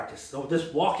not practice. So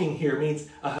this walking here means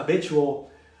a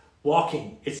habitual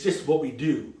walking. It's just what we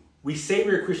do. We say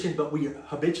we're a Christian, but we are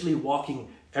habitually walking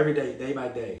every day, day by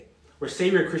day. We're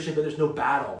saying we're a Christian, but there's no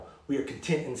battle. We are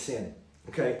content in sin.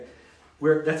 Okay?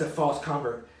 That's a false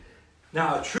convert.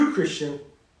 Now, a true Christian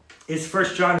is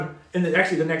 1 John,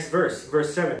 actually the next verse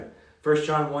 7. 1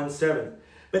 John 1:7.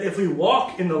 But if we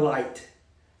walk in the light,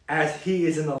 as he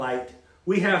is in the light,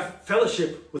 we have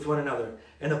fellowship with one another.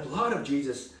 And the blood of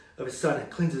Jesus, of his Son,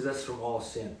 cleanses us from all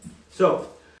sin. So,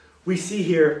 we see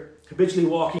here, habitually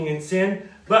walking in sin,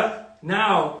 but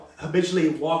now habitually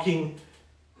walking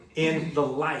in the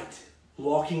light,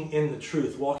 walking in the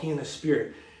truth, walking in the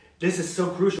Spirit. This is so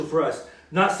crucial for us.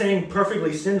 Not saying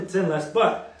perfectly sinless,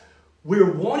 but we're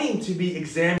wanting to be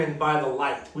examined by the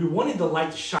light. We're wanting the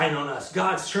light to shine on us.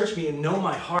 God, search me and know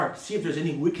my heart. See if there's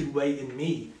any wicked way in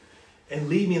me and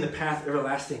lead me in the path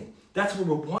everlasting. That's what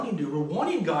we're wanting to do. We're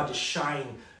wanting God to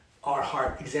shine our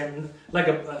heart, examine, like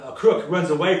a crook runs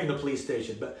away from the police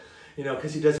station, but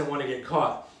because he doesn't want to get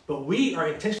caught. But we are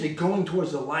intentionally going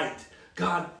towards the light.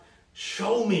 God,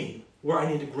 show me where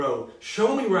I need to grow.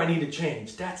 Show me where I need to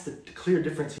change. That's the clear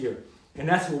difference here. And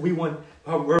that's what we want,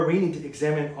 where we need to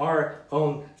examine our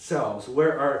own selves.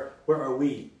 Where are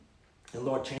we? And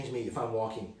Lord, change me if I'm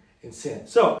walking in sin.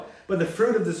 So, but the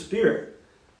fruit of the Spirit.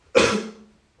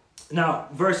 Now,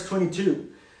 verse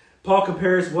 22. Paul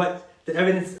compares the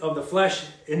evidence of the flesh,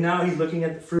 and now he's looking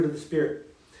at the fruit of the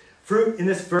Spirit. Fruit in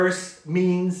this verse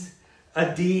means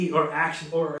a deed or action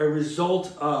or a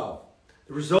result of.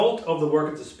 The result of the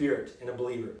work of the Spirit in a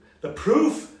believer. The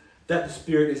proof that the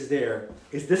Spirit is there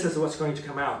this is what's going to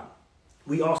come out.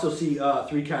 We also see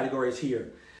 3 categories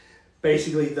here.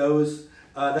 Basically, those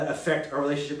that affect our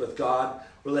relationship with God,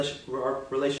 our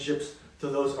relationships to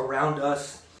those around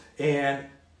us, and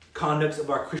conducts of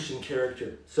our Christian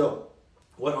character. So,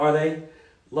 what are they?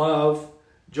 Love,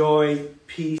 joy,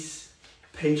 peace,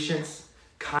 patience,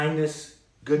 kindness,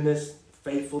 goodness,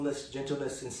 faithfulness,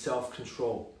 gentleness, and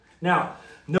self-control. Now,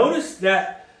 notice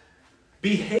that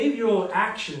behavioral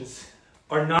actions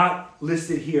are not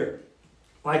listed here.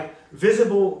 Like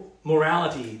visible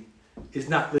morality is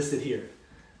not listed here.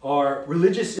 or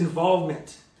religious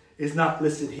involvement is not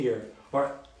listed here,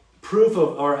 or proof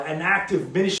of or an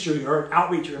active ministry or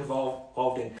outreach you're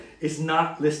involved in is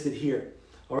not listed here.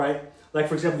 All right? Like,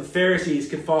 for example, the Pharisees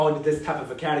can fall into this type of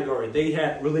a category. They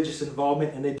had religious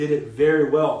involvement and they did it very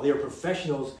well. They were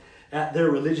professionals at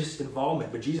their religious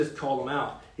involvement, but Jesus called them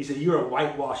out. He said, you're a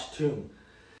whitewashed tomb.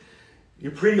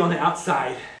 You're pretty on the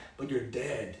outside, but you're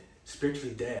dead,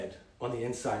 spiritually dead on the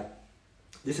inside.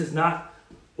 This is not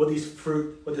what this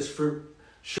fruit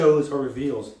shows or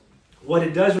reveals. What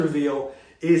it does reveal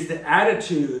is the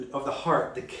attitude of the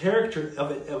heart, the character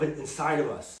of it inside of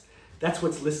us. That's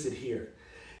what's listed here.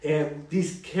 And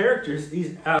these characters,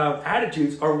 these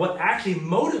attitudes are what actually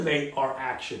motivate our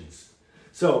actions.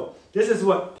 So this is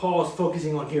what Paul is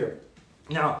focusing on here.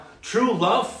 Now, true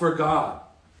love for God,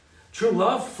 true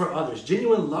love for others,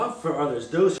 genuine love for others,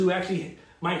 those who actually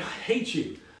might hate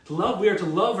you. We are to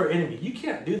love our enemy. You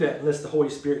can't do that unless the Holy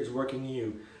Spirit is working in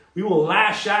you. We will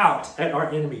lash out at our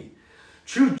enemy.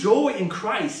 True joy in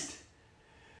Christ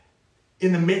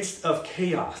in the midst of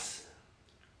chaos.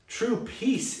 True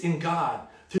peace in God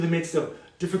through the midst of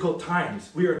difficult times.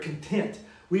 We are content.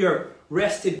 We are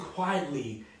rested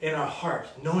quietly in our heart,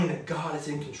 knowing that God is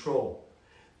in control.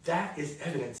 That is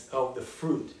evidence of the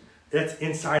fruit that's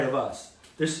inside of us.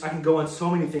 I can go on so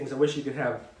many things. I wish you could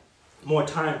have more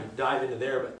time to dive into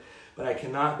there, but I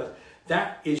cannot. But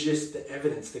that is just the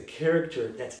evidence, the character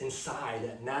that's inside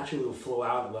that naturally will flow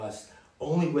out of us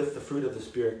only with the fruit of the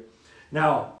Spirit.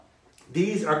 Now,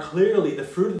 these are clearly, the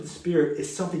fruit of the Spirit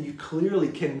is something you clearly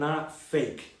cannot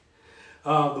fake.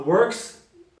 The works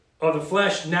of the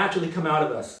flesh naturally come out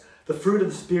of us. The fruit of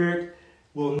the Spirit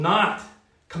will not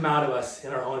come out of us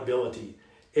in our own ability.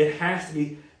 It has to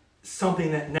be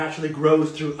something that naturally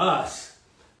grows through us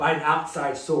by an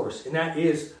outside source, and that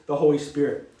is the Holy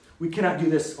Spirit. We cannot do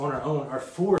this on our own or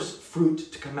force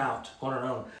fruit to come out on our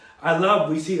own.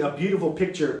 We see a beautiful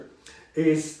picture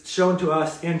is shown to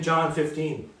us in John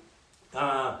 15,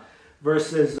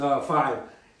 verses 5. It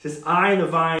says, I am the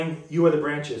vine, you are the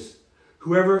branches.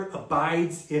 Whoever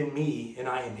abides in me and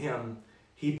I in him,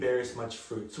 he bears much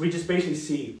fruit. So we just basically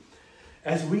see,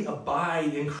 as we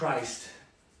abide in Christ,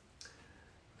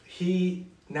 he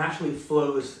naturally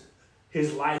flows,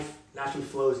 his life naturally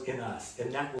flows in us.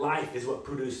 And that life is what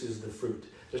produces the fruit.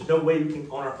 There's no way we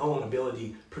can, on our own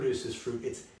ability, produce this fruit.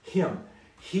 It's him.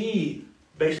 He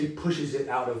basically pushes it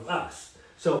out of us.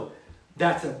 So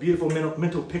that's a beautiful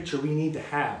mental picture we need to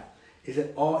have. Is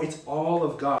that it's all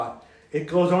of God. It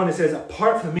goes on, it says,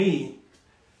 apart from me,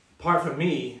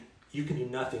 you can do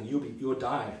nothing. You will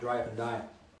die, dry up and die.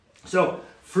 So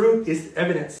fruit is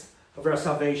evidence of our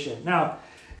salvation. Now,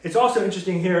 it's also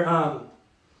interesting here,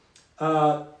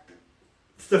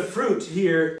 the fruit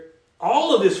here,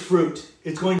 all of this fruit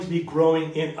is going to be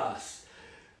growing in us.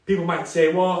 People might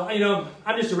say, well,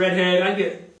 I'm just a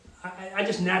redhead. I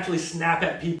just naturally snap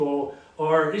at people,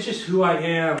 or it's just who I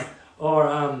am, or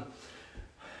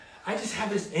I just have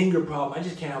this anger problem. I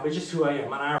just can't help it. It's just who I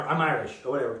am. I'm Irish,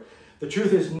 or whatever. The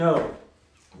truth is, no,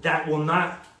 that will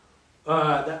not.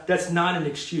 That's not an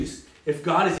excuse. If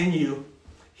God is in you,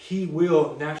 he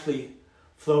will naturally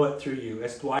flow it through you.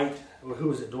 As Dwight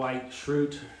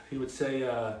Schrute, he would say,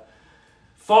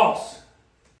 false.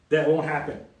 That won't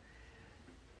happen.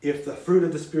 If the fruit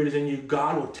of the Spirit is in you,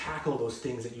 God will tackle those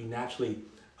things that you naturally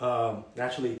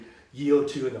yield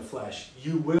to in the flesh.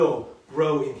 You will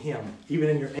grow in him, even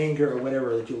in your anger or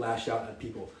whatever that you lash out at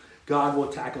people. God will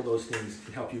tackle those things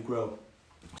and help you grow.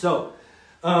 So,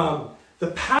 the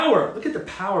power, look at the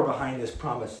power behind this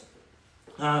promise.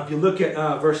 If you look at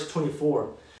verse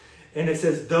 24, and it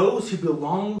says, those who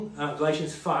belong,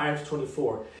 Galatians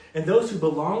 5:24, and those who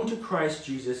belong to Christ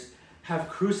Jesus have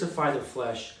crucified the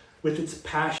flesh with its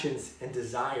passions and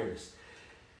desires.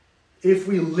 If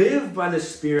we live by the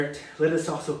Spirit, let us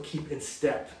also keep in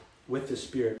step with the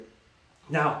Spirit.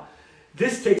 Now,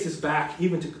 this takes us back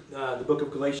even to the book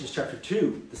of Galatians chapter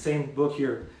 2, the same book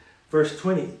here, verse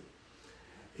 20.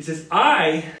 He says,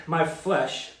 my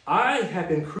flesh, I have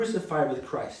been crucified with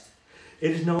Christ.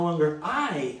 It is no longer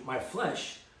I, my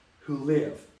flesh, who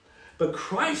live, but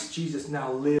Christ Jesus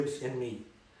now lives in me.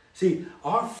 See,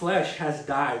 our flesh has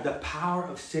died. The power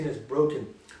of sin is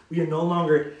broken. We no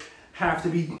longer have to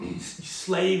be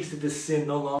slaves to this sin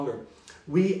no longer.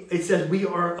 It says we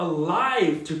are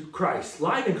alive to Christ,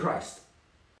 live in Christ.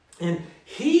 And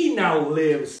he now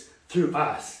lives through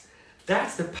us.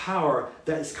 That's the power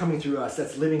that is coming through us,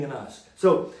 that's living in us.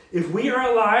 So if we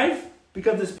are alive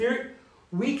because of the Spirit,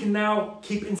 we can now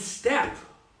keep in step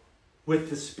with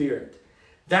the Spirit.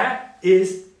 That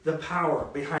is the power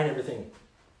behind everything.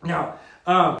 Now,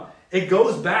 it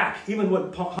goes back, even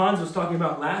what Hans was talking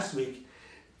about last week,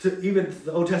 to even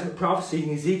the Old Testament prophecy in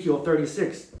Ezekiel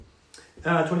 36,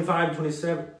 25 and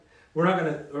 27. We're not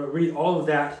going to read all of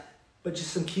that, but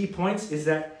just some key points is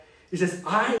that it says,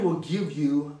 I will give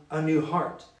you a new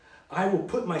heart. I will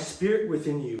put my spirit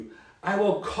within you. I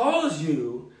will cause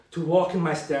you to walk in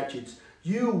my statutes.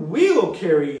 You will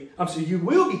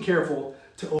be careful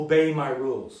to obey my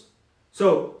rules.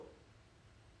 So,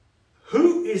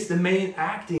 who is the main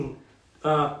acting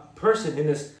person in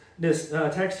this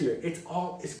text here?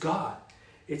 It's God.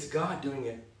 It's God doing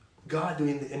it. God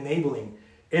doing the enabling.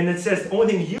 And it says the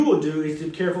only thing you will do is to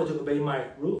be careful to obey my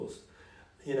rules.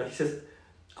 He says,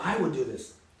 I will do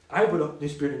this. I will put a new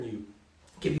spirit in you,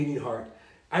 give you a new heart.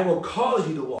 I will cause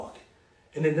you to walk.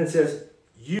 And then it says,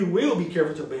 you will be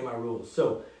careful to obey my rules.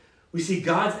 So we see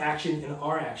God's action and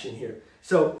our action here.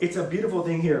 So it's a beautiful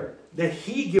thing here that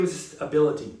he gives us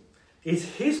ability. It's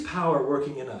his power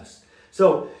working in us.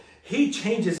 So he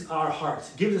changes our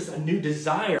hearts, gives us a new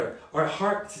desire. Our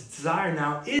heart's desire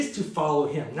now is to follow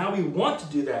him. Now we want to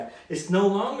do that. It's no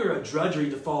longer a drudgery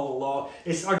to follow the law.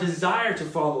 It's our desire to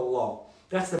follow the law.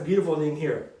 That's the beautiful thing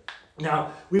here.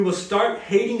 Now, we will start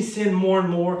hating sin more and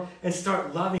more and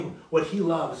start loving what he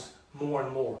loves more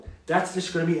and more. That's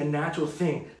just going to be a natural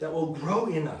thing that will grow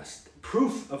in us.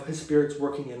 Proof of his Spirit's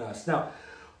working in us. Now,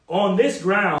 on this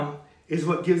ground is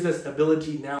what gives us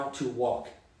ability now to walk.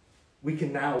 We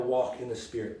can now walk in the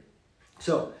Spirit.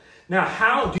 So, now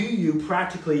how do you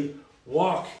practically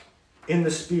walk in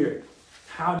the Spirit?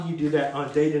 How do you do that on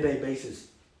a day-to-day basis?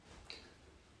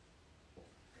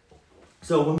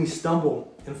 So when we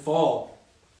stumble and fall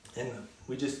and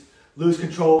we just lose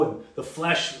control and the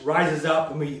flesh rises up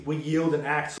and we yield and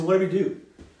act, so what do we do?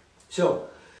 So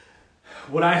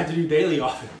what I have to do daily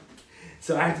often.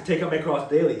 So I have to take up my cross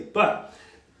daily. But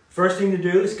first thing to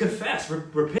do is confess,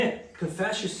 repent,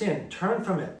 confess your sin, turn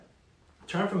from it,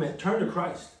 turn to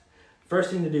Christ.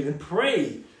 First thing to do, and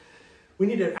pray. We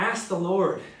need to ask the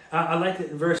Lord. I like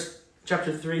it in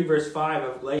chapter 3, verse 5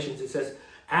 of Galatians. It says,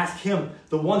 ask him,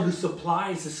 the one who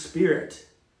supplies the Spirit,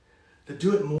 to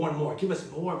do it more and more. Give us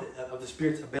more of the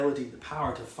Spirit's ability, the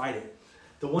power to fight it.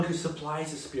 The one who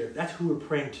supplies the Spirit. That's who we're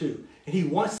praying to. And he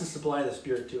wants to supply the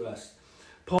Spirit to us.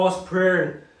 Paul's prayer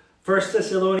in 1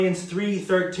 Thessalonians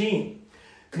 3:13.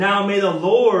 Now may the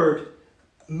Lord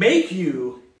make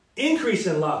you increase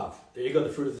in love. There you go, the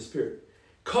fruit of the Spirit.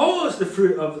 Cause the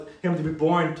fruit of him to be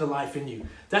born to life in you.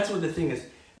 That's what the thing is.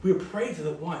 We pray to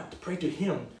the one, to pray to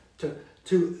him,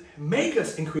 to make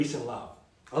us increase in love.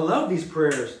 I love these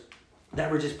prayers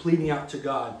that we're just pleading out to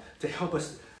God to help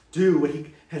us do what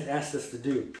he has asked us to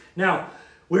do. Now,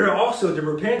 we're also to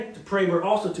repent, to pray. We're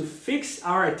also to fix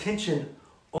our attention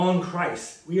on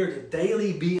Christ. We are to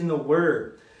daily be in the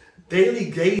Word, daily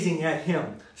gazing at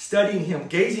him, studying him,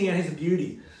 gazing at his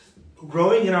beauty,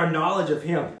 growing in our knowledge of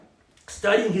him,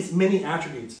 studying his many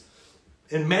attributes,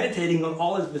 and meditating on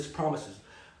all of his promises.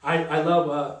 I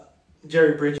love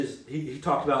Jerry Bridges. He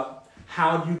talked about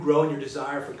how you grow in your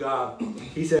desire for God.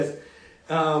 He says,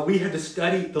 we have to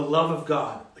study the love of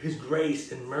God, his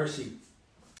grace and mercy.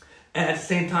 And at the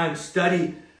same time,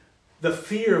 study the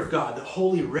fear of God, the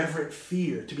holy, reverent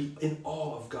fear, to be in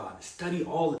awe of God. Study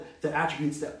all the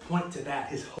attributes that point to that,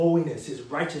 his holiness, his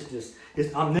righteousness,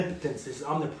 his omnipotence, his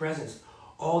omnipresence,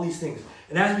 all these things.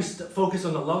 And as we focus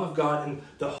on the love of God and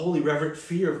the holy, reverent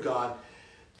fear of God,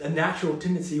 the natural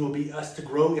tendency will be us to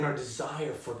grow in our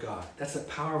desire for God. That's a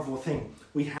powerful thing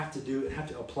we have to do and have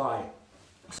to apply.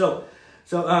 So,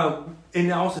 and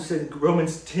it also said in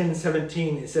Romans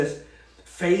 10:17, it says,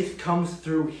 faith comes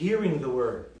through hearing the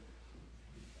word.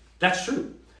 That's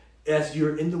true. As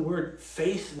you're in the word,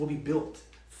 faith will be built.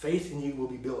 Faith in you will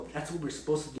be built. That's what we're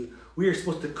supposed to do. We are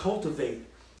supposed to cultivate,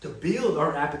 to build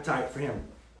our appetite for him.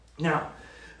 Now,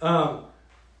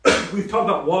 we've talked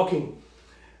about walking.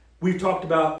 We've talked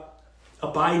about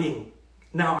abiding.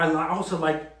 Now, I also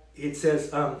like, it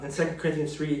says in 2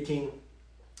 Corinthians 3:18,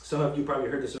 some of you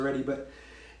probably heard this already, but,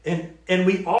 and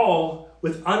we all,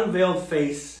 with unveiled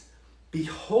face,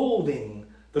 beholding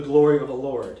the glory of the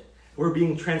Lord, we're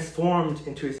being transformed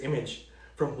into his image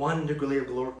from one degree of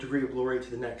glory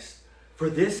to the next. For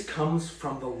this comes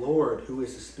from the Lord, who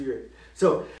is the Spirit.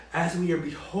 So, as we are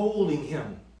beholding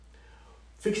him,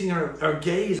 fixing our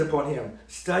gaze upon him,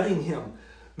 studying him,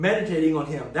 meditating on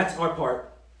him, that's our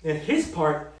part. And his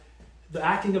part, the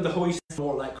acting of the Holy Spirit,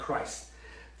 more like Christ.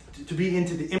 To be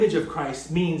into the image of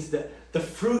Christ means that the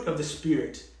fruit of the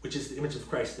Spirit, which is the image of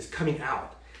Christ, is coming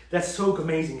out. That's so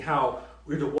amazing how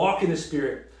we're to walk in the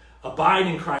Spirit, abide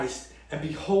in Christ, and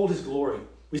behold his glory.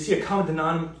 We see a common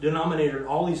denominator in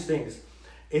all these things.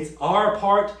 It's our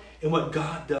part in what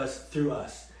God does through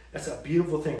us. That's a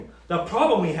beautiful thing. The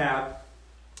problem we have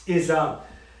is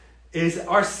is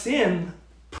our sin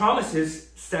promises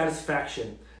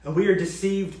satisfaction, and we are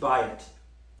deceived by it.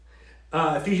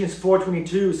 Ephesians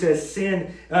 4:22 says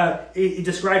sin, it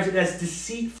describes it as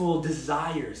deceitful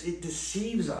desires. It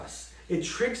deceives us. It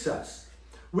tricks us.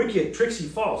 Wicked, tricksy,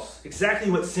 false.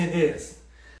 Exactly what sin is.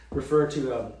 Refer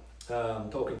to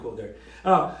Tolkien quote there.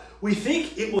 We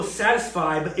think it will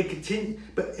satisfy,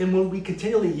 and when we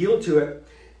continually yield to it,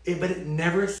 but it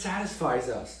never satisfies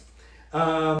us.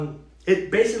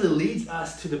 It basically leads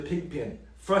us to the pig pen.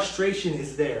 Frustration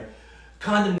is there.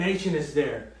 Condemnation is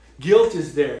there. Guilt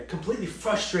is there. Completely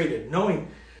frustrated,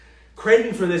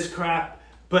 craving for this crap,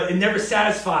 but it never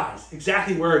satisfies.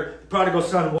 Exactly where the prodigal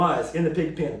son was, in the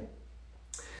pig pen.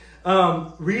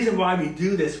 Reason why we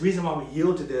do this, reason why we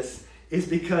yield to this, is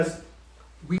because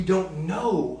we don't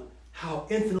know how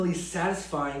infinitely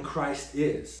satisfying Christ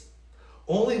is.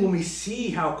 Only when we see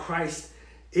how Christ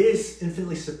is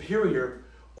infinitely superior,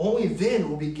 only then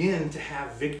we'll begin to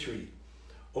have victory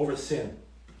over sin.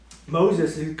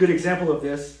 Moses is a good example of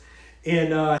this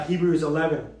in Hebrews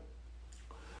 11,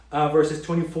 verses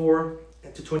 24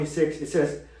 to 26. It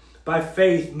says, by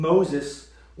faith, Moses,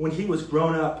 when he was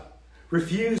grown up,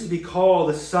 refused to be called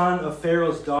the son of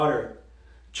Pharaoh's daughter,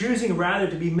 choosing rather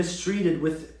to be mistreated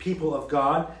with people of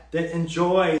God than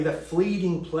enjoy the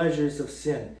fleeting pleasures of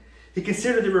sin. He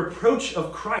considered the reproach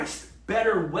of Christ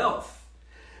better wealth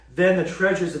than the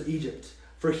treasures of Egypt,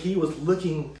 for he was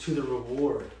looking to the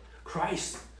reward.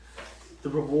 Christ, the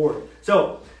reward.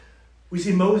 So, we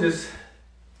see Moses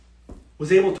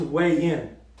was able to weigh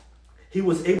in. He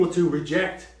was able to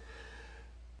reject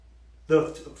the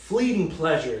fleeting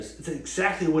pleasures. It's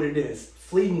exactly what it is.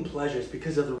 Fleeting pleasures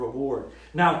because of the reward.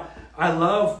 Now, I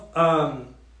love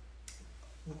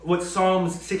what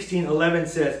Psalms 16:11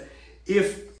 says. In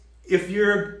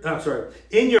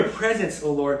your presence,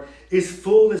 O Lord, is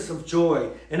fullness of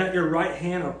joy, and at your right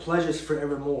hand are pleasures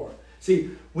forevermore.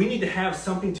 See, we need to have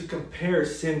something to compare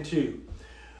sin to.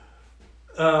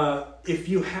 If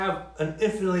you have an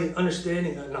infinitely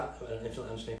understanding,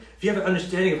 if you have an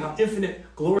understanding of how infinite,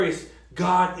 glorious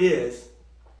God is,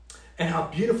 and how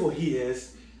beautiful He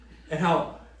is, and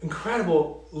how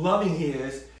incredible, loving He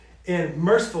is, and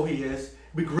merciful He is,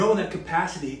 we grow in that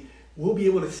capacity, we'll be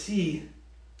able to see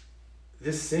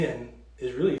this sin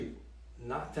is really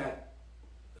not that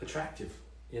attractive.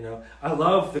 I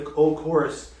love the old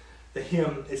chorus, the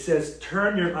hymn. It says,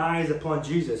 turn your eyes upon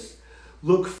Jesus,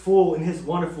 look full in His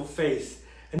wonderful face,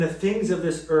 and the things of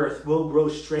this earth will grow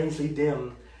strangely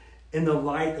dim in the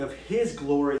light of His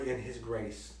glory and His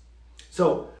grace.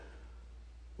 So,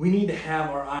 we need to have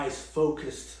our eyes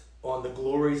focused on the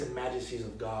glories and majesties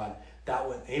of God. That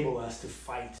will enable us to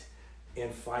fight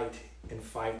and fight and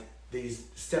fight these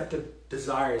deceptive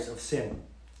desires of sin.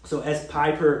 So as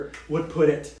Piper would put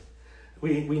it,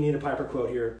 we need a Piper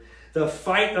quote here. The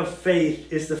fight of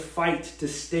faith is the fight to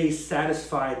stay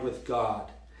satisfied with God.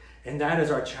 And that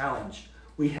is our challenge.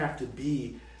 We have to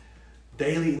be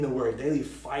daily in the Word, daily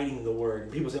fighting the Word.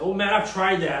 And people say, oh man, I've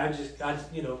tried that.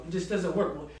 It just doesn't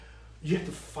work. Well, you have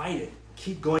to fight it.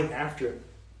 Keep going after it.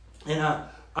 And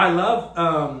I love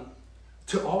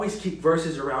to always keep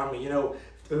verses around me.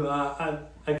 I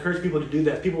encourage people to do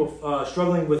that. People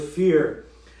struggling with fear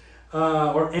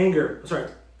or anger.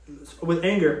 With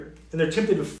anger, and they're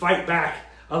tempted to fight back.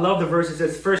 I love the verse. It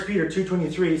says, 1 Peter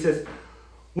 2:23. It says,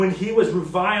 when he was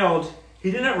reviled, he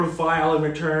did not revile in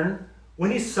return. When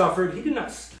he suffered, he did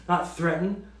not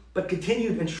threaten, but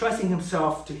continued entrusting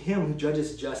himself to Him who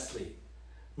judges justly.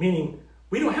 Meaning,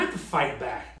 we don't have to fight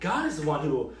back. God is the one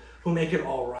who will make it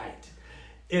all right.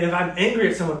 And if I'm angry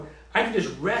at someone, I can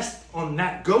just rest on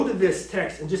that. Go to this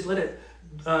text and just let it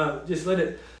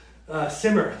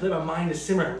simmer. Let my mind just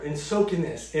simmer and soak in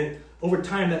this. And over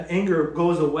time, that anger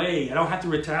goes away. I don't have to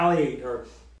retaliate. Or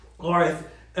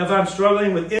if I'm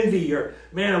struggling with envy, or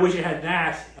man, I wish I had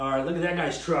that, or look at that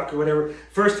guy's truck, or whatever.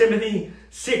 1 Timothy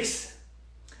 6,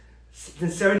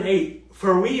 7, 8.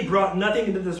 For we brought nothing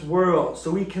into this world, so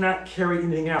we cannot carry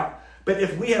anything out. But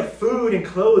if we have food and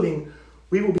clothing,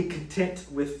 we will be content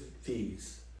with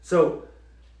these. So,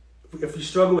 if we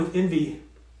struggle with envy,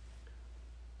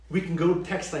 we can go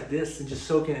text like this and just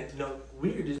soak in it.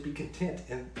 We can just be content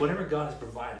in whatever God has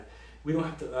provided. We don't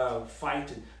have to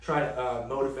fight and try to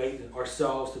motivate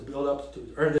ourselves to build up,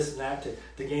 to earn this and that,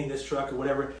 to gain this truck or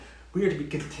whatever. We are to be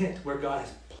content where God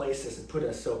has placed us and put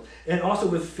us. So, and also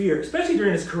with fear, especially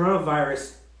during this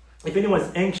coronavirus, if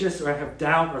anyone's anxious or have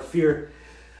doubt or fear,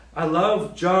 I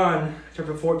love John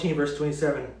chapter 14, verse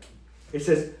 27. It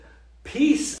says,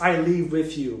 peace I leave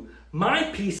with you. My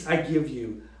peace I give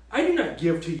you. I do not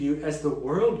give to you as the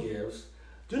world gives.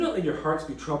 Do not let your hearts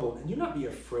be troubled, and do not be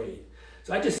afraid.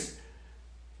 So I just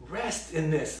rest in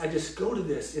this. I just go to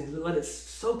this and let it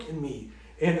soak in me.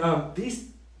 And these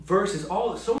verses,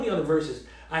 so many other verses,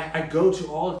 I go to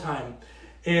all the time.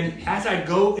 And as I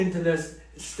go into this,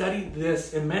 study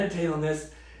this, and meditate on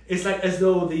this, it's like as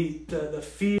though the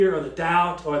fear or the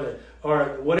doubt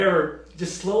or whatever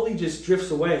just slowly just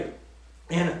drifts away.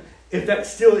 And if that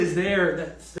still is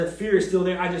there, that fear is still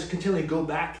there, I just continually go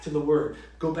back to the Word.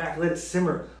 Go back, let it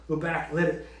simmer. Go back,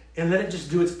 let it just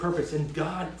do its purpose. And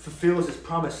God fulfills His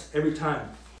promise every time.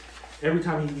 Every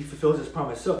time He fulfills His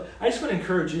promise. So I just want to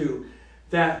encourage you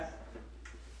that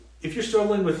if you're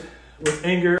struggling with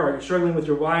anger, or you're struggling with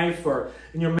your wife, or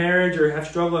in your marriage, or have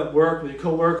struggled at work with your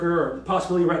coworker, or the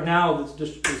possibility right now there's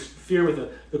just this fear with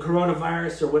the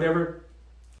coronavirus or whatever,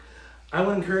 I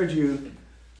will encourage you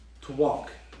to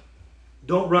walk.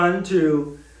 Don't run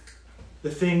to the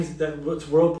things that this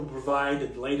world will provide,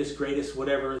 the latest, greatest,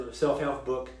 whatever, the self-help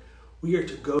book. We are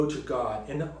to go to God.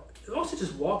 And also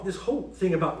just walk. This whole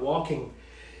thing about walking,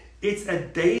 it's a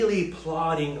daily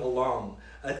plodding along,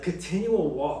 a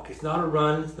continual walk. It's not a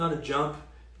run. It's not a jump.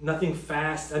 Nothing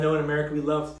fast. I know in America we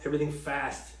love everything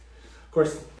fast. Of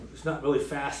course, it's not really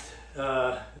fast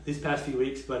these past few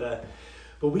weeks, but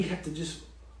we have to just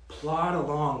plod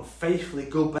along faithfully,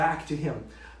 go back to Him,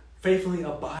 faithfully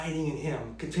abiding in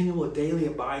Him, continual daily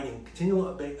abiding,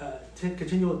 continual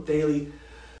daily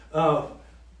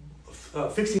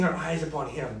fixing our eyes upon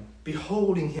Him,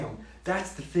 beholding Him.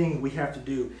 That's the thing we have to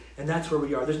do, and that's where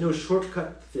we are. There's no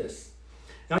shortcut to this.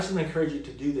 And I just want to encourage you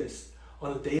to do this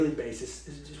on a daily basis,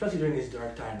 especially during these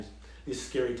dark times, these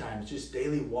scary times. Just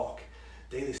daily walk,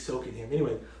 daily soak in Him.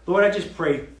 Anyway, Lord, I just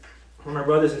pray for my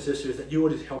brothers and sisters that You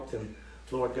would just help them,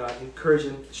 Lord God, encourage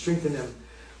them, strengthen them.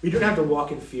 We don't have to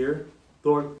walk in fear.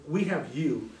 Lord, we have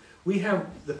You. We have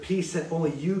the peace that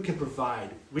only You can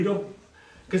provide. We don't,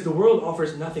 because the world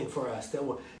offers nothing for us that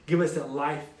will give us that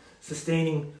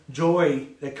life-sustaining joy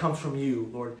that comes from You,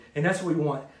 Lord. And that's what we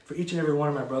want for each and every one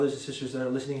of my brothers and sisters that are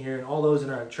listening here, and all those in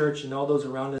our church and all those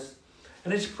around us.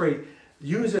 And I just pray,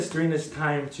 use us during this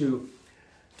time to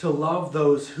love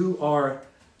those who are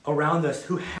around us,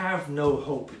 who have no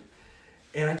hope.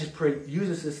 And I just pray, use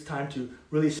us this time to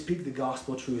really speak the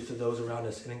gospel truth to those around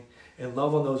us and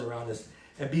love on those around us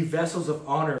and be vessels of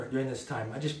honor during this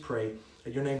time. I just pray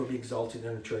that Your name will be exalted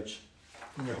in the church.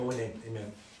 In Your holy name,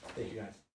 amen. Thank you, guys.